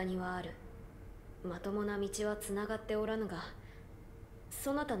落ち谷はある。まともな道はつながっておらぬが、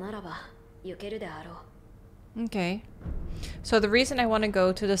そなたならば行けるであろう。Okay. So the reason I want to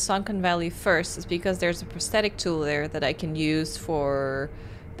go to the Sunken Valley first is because there's a prosthetic tool there that I can use for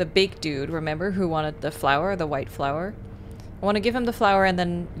the big dude, remember, who wanted the flower, the white flower? I want to give him the flower and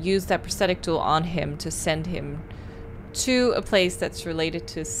then use that prosthetic tool on him to send him to a place that's related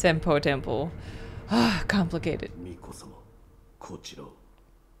to Senpo Temple. Ah, complicated. 巫女様、こちらを。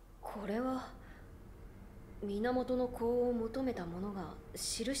これは源の功を求めた者が記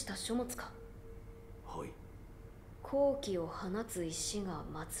した書物か。はい。好気を放つ石が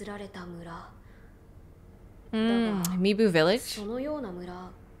祀られた村。 Mibu Village? そのような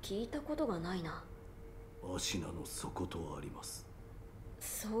村聞いたことがないな。芦名の底とあります。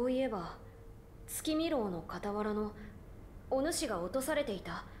そういえば月見楼の傍らのお主が落とされてい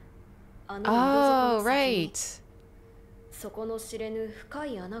たあの井戸底 Oh, の先に right. そこの知れぬ深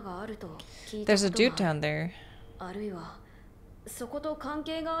い穴があると聞い There's た a こ dude とがある。 down there. あるいはそこと関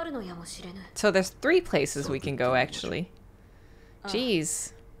係があるのやもしれぬ。 So there's 3 places we can go, actually. あ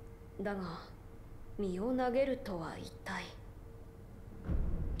Jeez. だが身を投げるとは一体。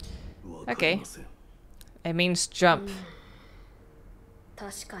わかりません。 It means jump.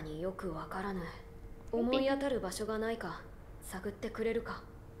 確かによくわからぬ。思い当たる場所がないか探ってくれるか。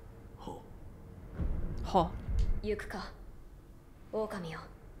は、 Huh. 行くか。狼よ、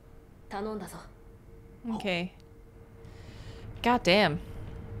頼んだぞ。 Okay. God damn.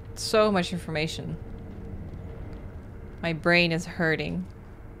 So much information. My brain is hurting.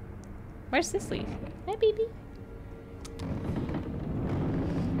 Where's this lead? Hi, baby.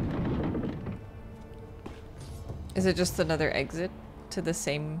 Is it just another exit to the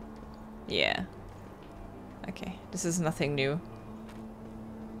same... Yeah. Okay. This is nothing new.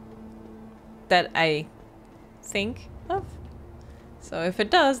 That I think of. So if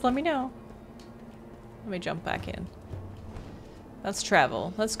it does, let me know. Let me jump back in. Let's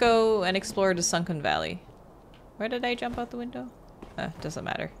travel. Let's go and explore the Sunken Valley. Where did I jump out the window? Doesn't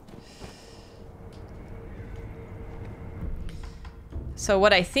matter. So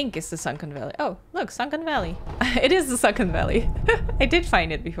what I think is the Sunken Valley. Oh, look, Sunken Valley. It is the Sunken Valley. I did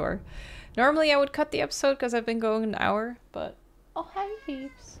find it before. Normally I would cut the episode because I've been going an hour, but... Oh, hi,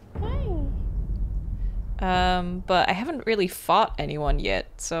 peeps. Hi. But I haven't really fought anyone yet,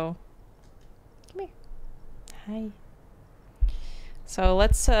 so... Come here. Hi. So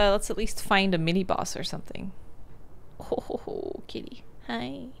let's at least find a mini boss or something. Oh, kitty.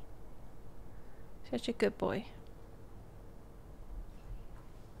 Hi. Such a good boy.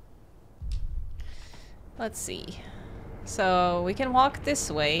 Let's see. So we can walk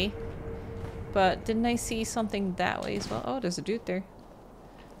this way, but didn't I see something that way as well? Oh, there's a dude there.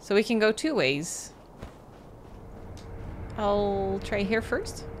 So we can go 2 ways. I'll try here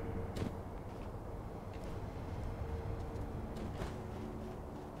first.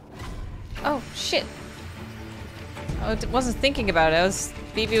 Oh, shit. I wasn't thinking about it.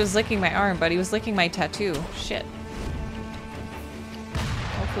 BB was licking my arm, but he was licking my tattoo. Shit.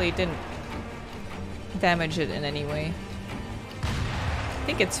 Hopefully it didn't damage it in any way. I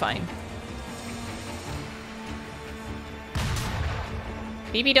think it's fine.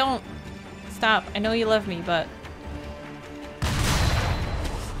 BB, don't! Stop. I know you love me, but...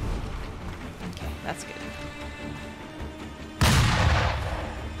 Okay, that's good.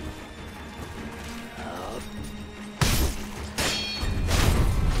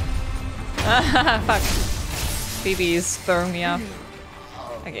 Fuck. BB's throwing me off.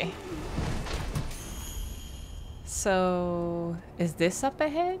 Okay. So... is this up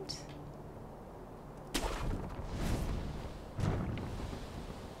ahead?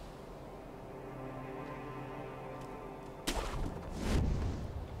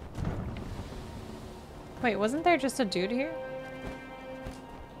 Wait, wasn't there just a dude here?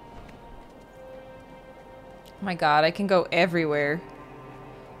 Oh my god, I can go everywhere.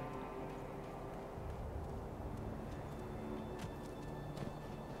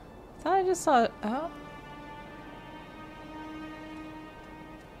 I thought I just saw... oh.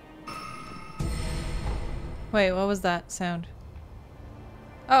 Wait, what was that sound?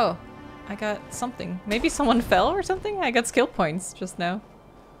 Oh, I got something. Maybe someone fell or something? I got skill points just now.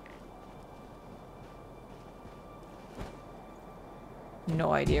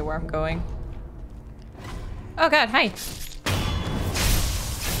 No idea where I'm going. Oh god, hi!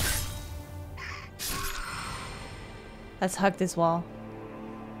 Let's hug this wall.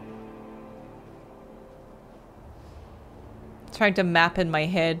 Trying to map in my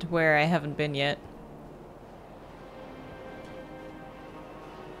head where I haven't been yet.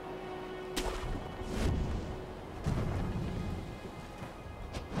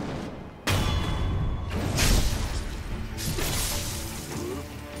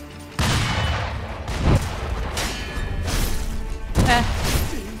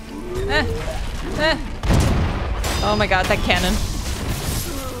 Oh my god, that cannon.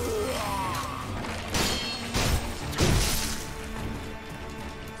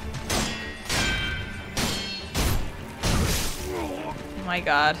 Oh my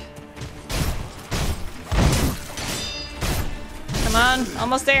god. Come on,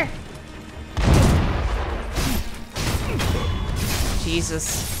 almost there.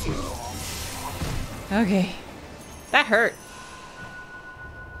 Jesus. Okay. That hurt.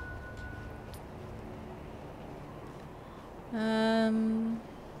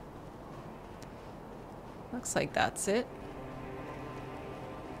 Looks like that's it.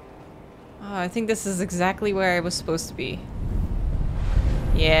 Oh, I think this is exactly where I was supposed to be.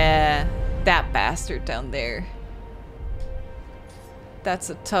 Yeah, that bastard down there. That's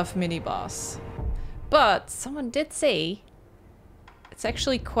a tough mini-boss. But someone did say it's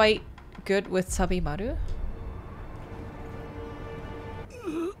actually quite good with Sabimaru.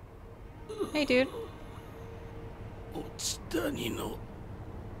 Hey, dude.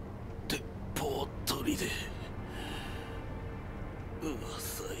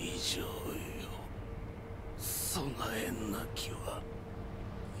 噂以上よ。備えなきは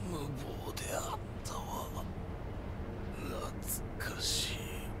無謀であったわ。懐かしい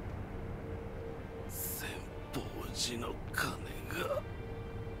先方寺の鐘が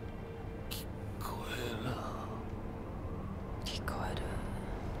聞こえら。聞こえる。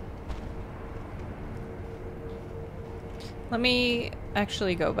Let me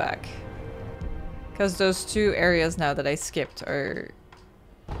actually go back. Because those two areas now that I skipped are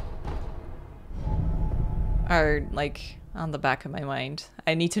like on the back of my mind.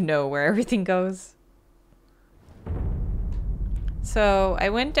 I need to know where everything goes. So I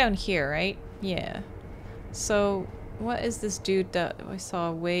went down here, right? Yeah. So what is this dude that I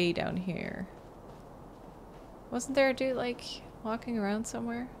saw way down here? Wasn't there a dude like walking around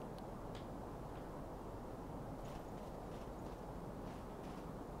somewhere?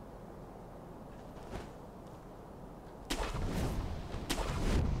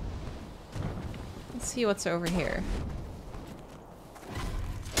 Let's see what's over here.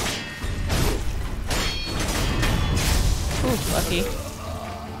 Ooh, lucky.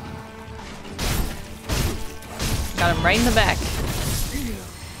 Got him right in the back.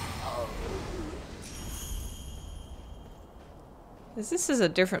 This is a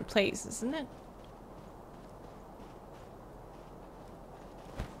different place, isn't it?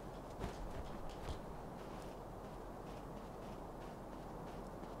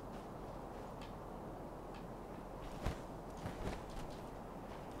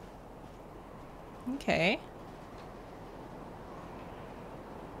 Okay.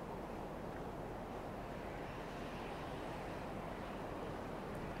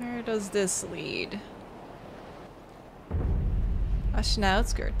 Where does this lead? Ashina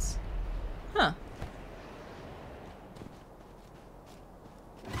outskirts. Huh.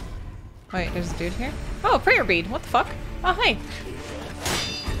 Wait, there's a dude here? Oh, prayer bead. What the fuck? Oh, hey.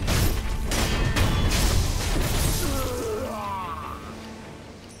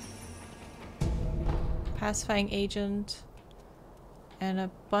 Pacifying agent. And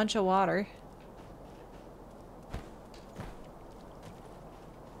a bunch of water.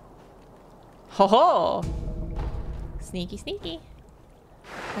 Ho ho! Sneaky, sneaky.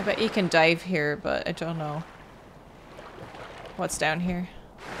 I bet you can dive here, but I don't know what's down here.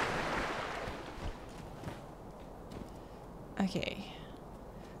 Okay.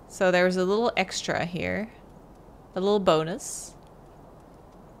 So there was a little extra here. A little bonus.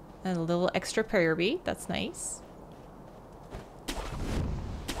 And a little extra prayer bead. That's nice.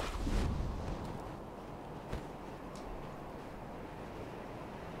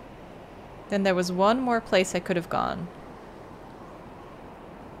 Then there was one more place I could have gone.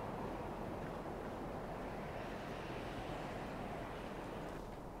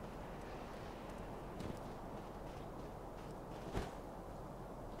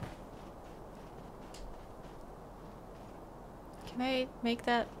 Can I make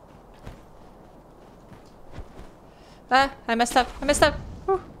that? Ah, I messed up. I messed up.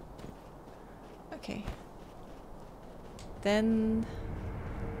 Whew. Okay. Then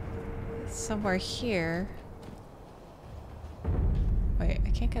somewhere here. Wait, I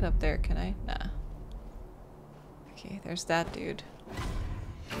can't get up there, can I? Nah. Okay, there's that dude.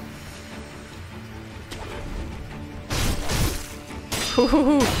 Okay.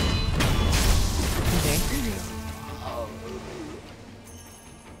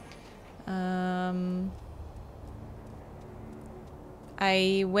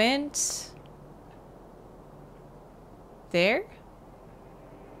 I went there.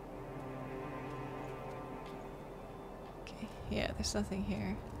 Okay, yeah, there's nothing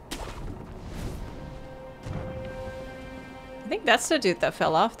here. I think that's the dude that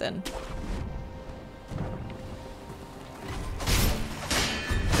fell off then.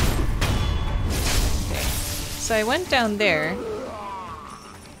 Okay, so I went down there.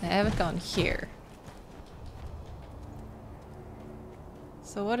 I haven't gone here.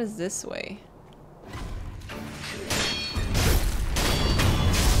 So what is this way?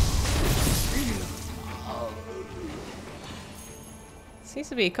 Seems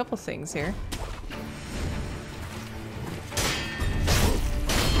to be a couple things here.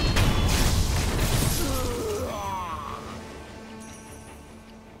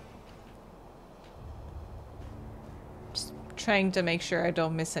 Just trying to make sure I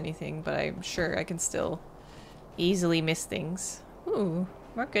don't miss anything, but I'm sure I can still easily miss things. Ooh,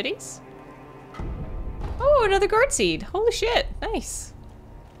 more goodies. Oh, another guard seed. Holy shit, nice.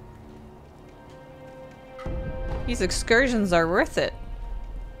 These excursions are worth it.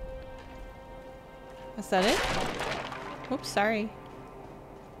 Is that it? Oops, sorry.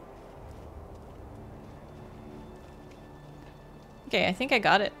 Okay, I think I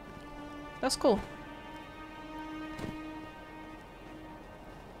got it. That's cool.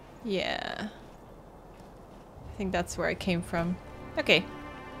 Yeah. I think that's where I came from. Okay.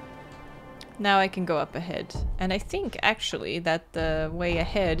 Now I can go up ahead. And I think, actually, that the way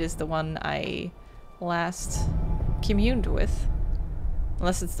ahead is the one I last communed with.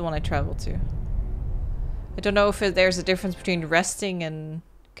 Unless it's the one I traveled to. I don't know if there's a difference between resting and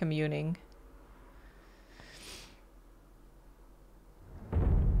communing.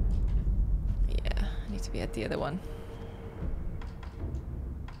 Yeah, I need to be at the other one.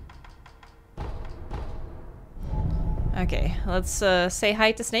 Okay, let's say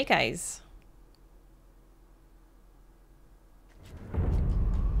hi to Snake Eyes.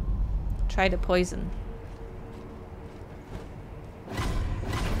 Try to poison.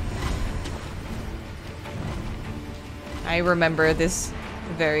 I remember this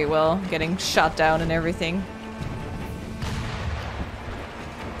very well, getting shot down and everything.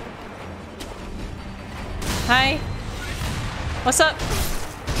 Hi. What's up?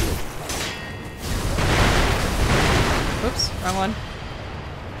 Oops, wrong one.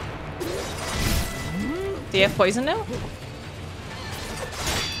 Do you have poison now?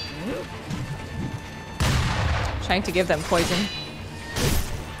 Trying to give them poison.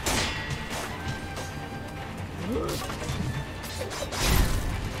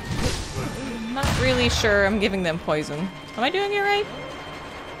 Not really sure I'm giving them poison. Am I doing it right?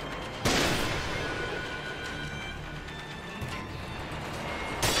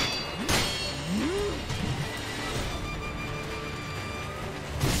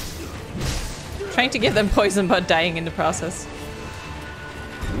 Trying to give them poison but dying in the process.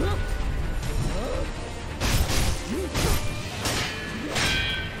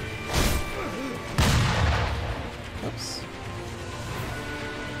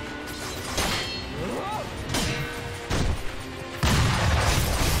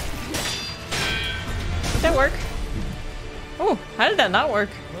 that work? Oh, how did that not work?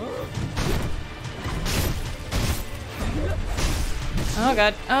 Oh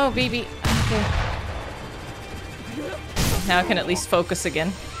god. Oh, baby. Okay. Now I can at least focus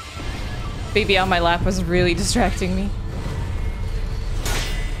again. Baby on my lap was really distracting me.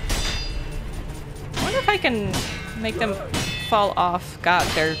 I wonder if I can make them fall off. God,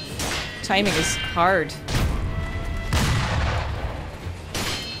 their timing is hard.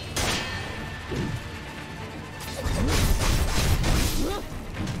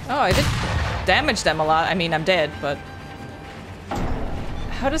 Oh, I did damage them a lot. I mean, I'm dead, but...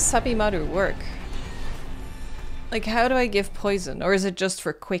 How does Sabimaru work? Like, how do I give poison? Or is it just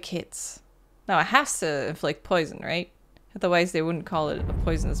for quick hits? No, it has to inflict poison, right? Otherwise, they wouldn't call it a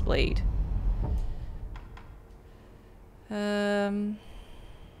poisonous blade.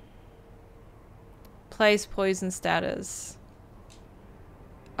 Applies poison status.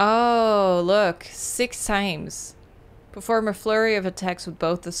 Oh, look. 6 times. Perform a flurry of attacks with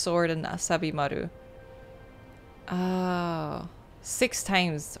both the sword and Sabimaru. Oh. 6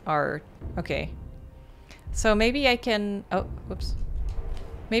 times are... Okay. So maybe I can... Oh, whoops.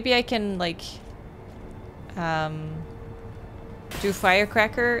 Maybe I can, like... do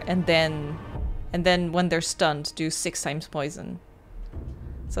Firecracker and then when they're stunned, do 6 times poison.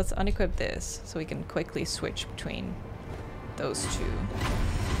 So let's unequip this so we can quickly switch between those two.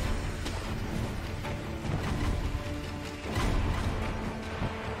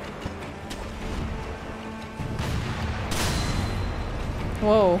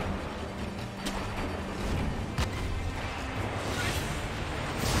 Whoa.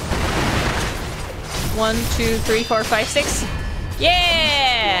 One, 2, 3, 4, 5, 6.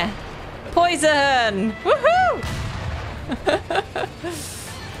 Yeah! Poison! Woohoo!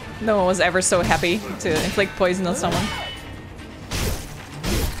 No one was ever so happy to inflict poison on someone.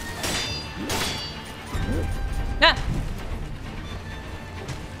 Ah!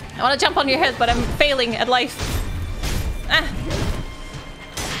 I want to jump on your head, but I'm failing at life. Ah!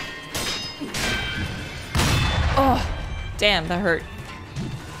 Oh, damn, that hurt.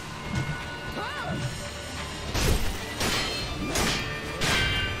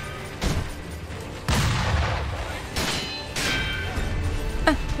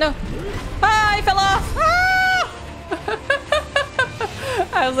 No. Ah, I fell off. Ah!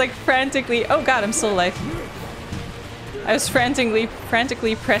 I was like frantically. Oh god, I'm still alive. I was frantically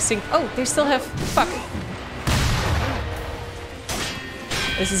pressing. Oh, they still have. Fuck.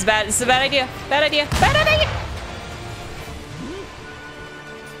 This is bad. This is a bad idea. Bad idea. Bad idea.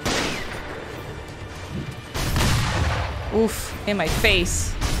 Oof, in my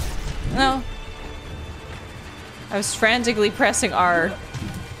face. No. I was frantically pressing R.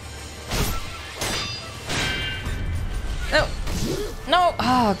 No. No.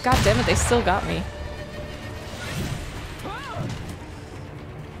 Oh, god damn it, they still got me.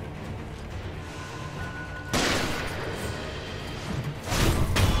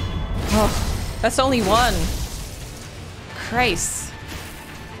 Oh, that's only one. Christ.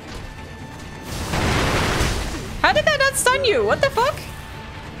 How did that not stun you? What the fuck?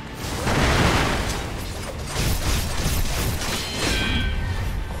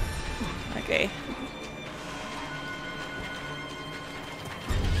 Okay.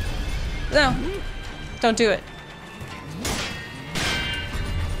 No. Don't do it.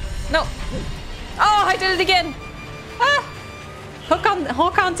 No. Oh, I did it again. Ah!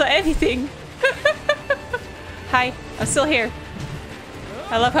 Hook on to anything. Hi, I'm still here.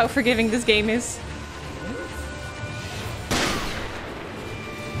 I love how forgiving this game is.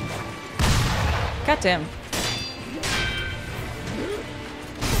 God damn.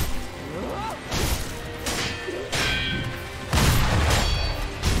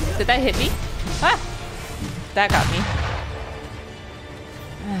 Did that hit me? Ah! That got me.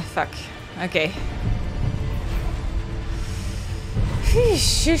 Ah, fuck. Okay.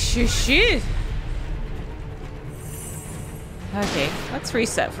 Okay, let's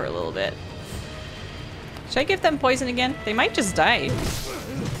reset for a little bit. Should I give them poison again? They might just die.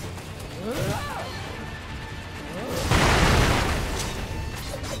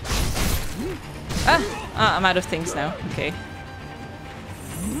 I'm out of things now. Okay.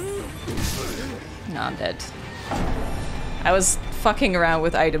 No, I'm dead. I was fucking around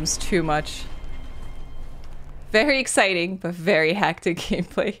with items too much. Very exciting, but very hectic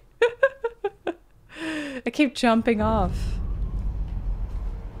gameplay. I keep jumping off.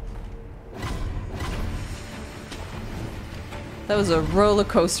 That was a roller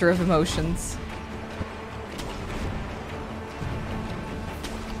coaster of emotions.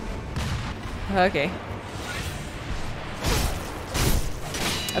 Okay.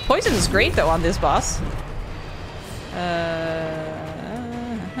 Poison is great though on this boss.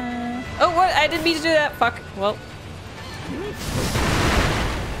 Oh, what? I didn't mean to do that. Fuck. Well.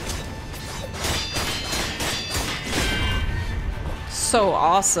 So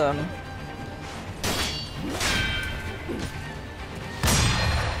awesome.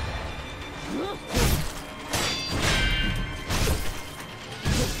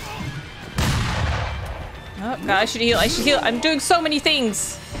 Oh, God, I should heal. I should heal. I'm doing so many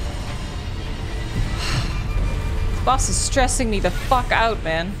things. This boss is stressing me the fuck out,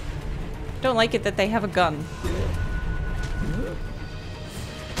 man. Don't like it that they have a gun.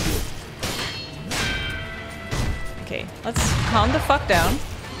 Okay, let's calm the fuck down.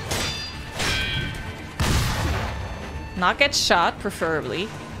 Not get shot, preferably.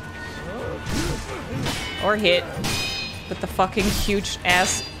 Or hit with the fucking huge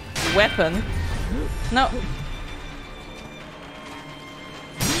ass weapon. No.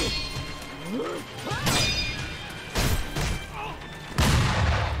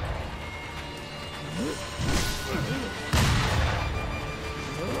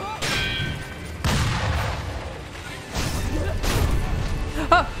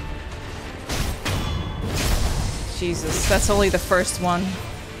 Oh! Jesus, that's only the first one.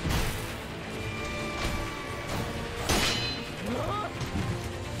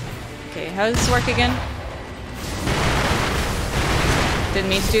 Okay, how does this work again? Didn't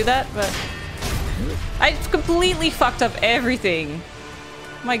mean to do that, but I completely fucked up everything.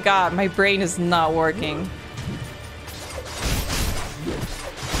 My God, my brain is not working.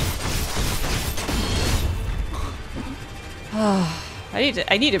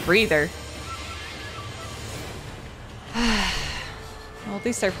 I need a breather. Well, at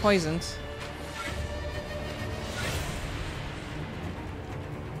least they're poisoned.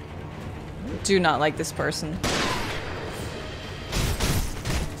 Do not like this person.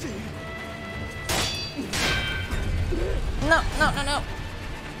 No, no, no, no.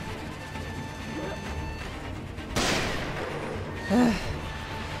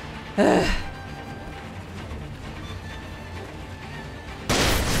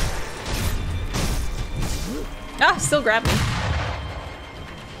 Ah, still grab me.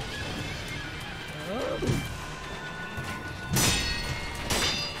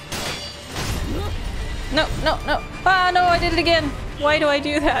 No, no, no. Ah, no, I did it again. Why do I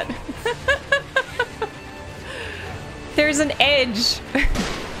do that? There's an edge.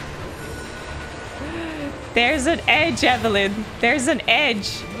 There's an edge, Evelyn. There's an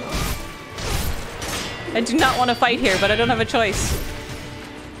edge. I do not want to fight here, but I don't have a choice.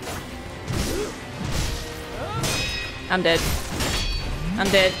 I'm dead. I'm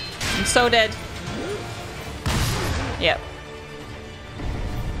dead. I'm so dead. Yep.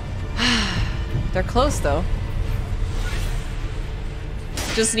 They're close, though.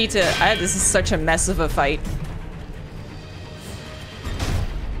 Just need to... this is such a mess of a fight.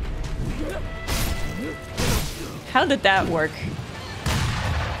 How did that work?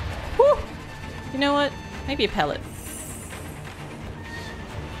 Whew. You know what? Maybe a pellet.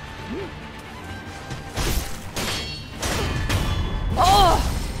 Oh!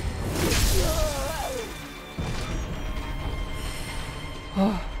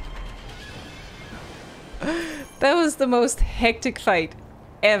 Oh. That was the most hectic fight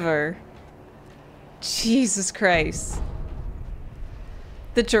ever. Jesus Christ.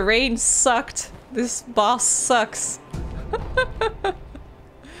 The terrain sucked. This boss sucks.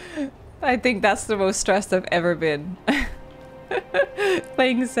 I think that's the most stressed I've ever been.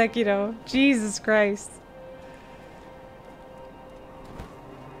 Playing Sekiro. Jesus Christ.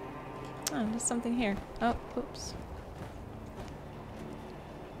 Oh, there's something here. Oh, oops.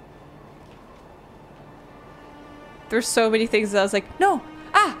 There's so many things that I was like, no!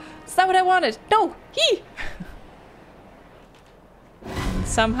 Ah! It's not what I wanted! No! He!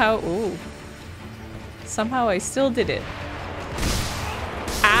 Somehow, ooh. Somehow I still did it.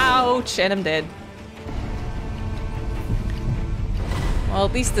 Ouch! And I'm dead. Well,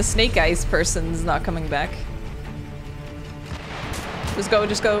 at least the snake eyes person's not coming back. Just go,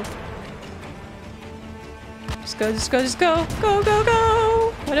 just go. Just go, just go, just go. Go, go,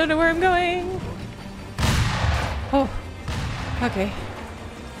 go! I don't know where I'm going. Oh. Okay.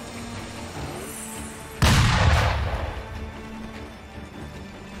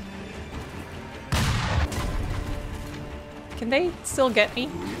 Can they still get me?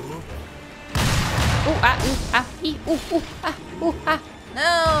 Ooh, ah, ooh, ah, ee, ooh, ooh, ah, ooh, ah.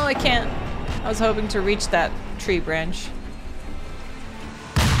 No, I can't. I was hoping to reach that tree branch.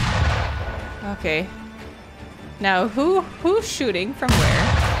 Okay. Now, who's shooting from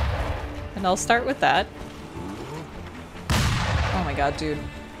where? And I'll start with that. Oh my god, dude.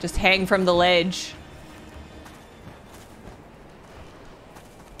 Just hang from the ledge.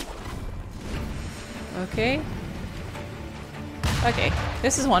 Okay. Okay,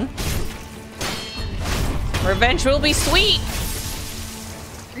 this is one. Revenge will be sweet!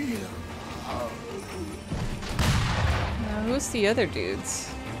 Now, who's the other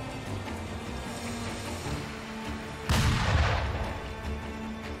dudes?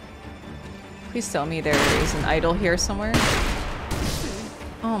 Please tell me there is an idol here somewhere.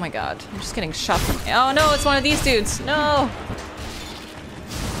 Oh my god, I'm just getting shot from- Oh no, it's one of these dudes! No!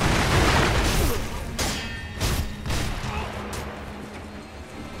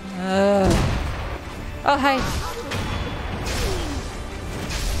 Oh, hi.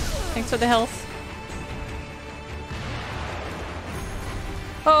 Thanks for the health.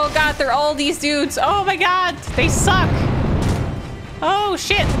 Oh god, they're all these dudes. Oh my god, they suck. Oh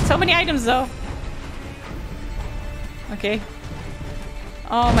shit, so many items though. Okay.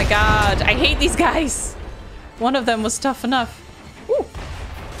 Oh my god, I hate these guys. One of them was tough enough. Woo.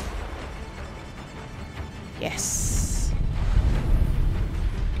 Yes.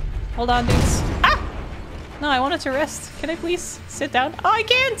 Hold on, dudes. Ah! No, I wanted to rest. Can I please sit down? Oh, I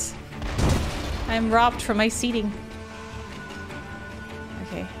can't! I'm robbed from my seating.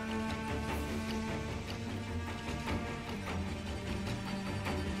 Okay.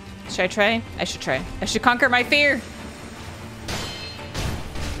 Should I try? I should try. I should conquer my fear!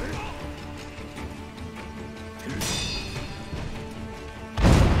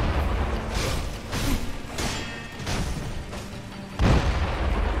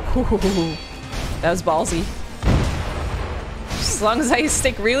 Ooh, that was ballsy. As long as I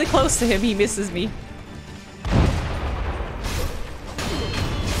stick really close to him, he misses me.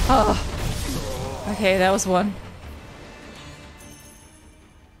 Oh. Okay, that was one.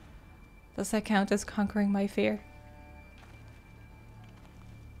 Does that count as conquering my fear?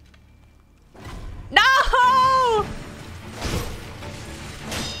 No!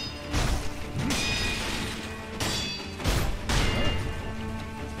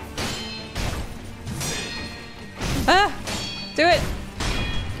 Ah! Do it!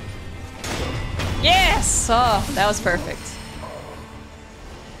 Yes! Oh, that was perfect.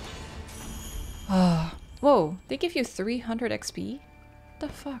 Oh. Whoa, they give you 300 XP? What the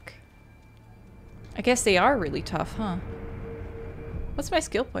fuck? I guess they are really tough, huh? What's my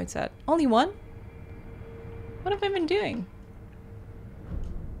skill points at? Only one? What have I been doing?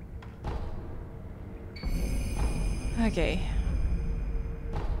 Okay.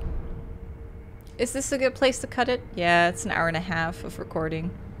 Is this a good place to cut it? Yeah, it's an hour and a half of recording.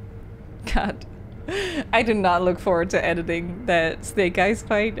 God. I do not look forward to editing that Snake Eyes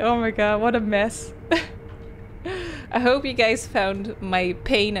fight. Oh my god, what a mess. I hope you guys found my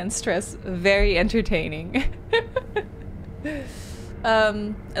pain and stress very entertaining.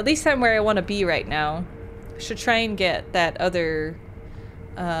 At least I'm where I want to be right now. Should try and get that other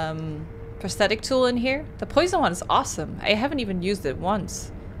prosthetic tool in here. The poison one is awesome. I haven't even used it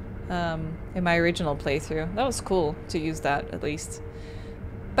once in my original playthrough. That was cool to use that at least.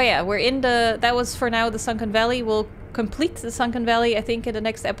 But yeah, we're in the... That was for now the Sunken Valley. We'll complete the Sunken Valley, I think, in the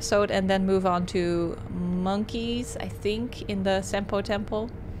next episode and then move on to monkeys, I think, in the Senpo Temple.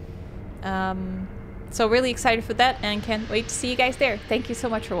 So really excited for that and can't wait to see you guys there. Thank you so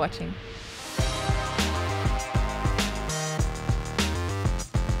much for watching.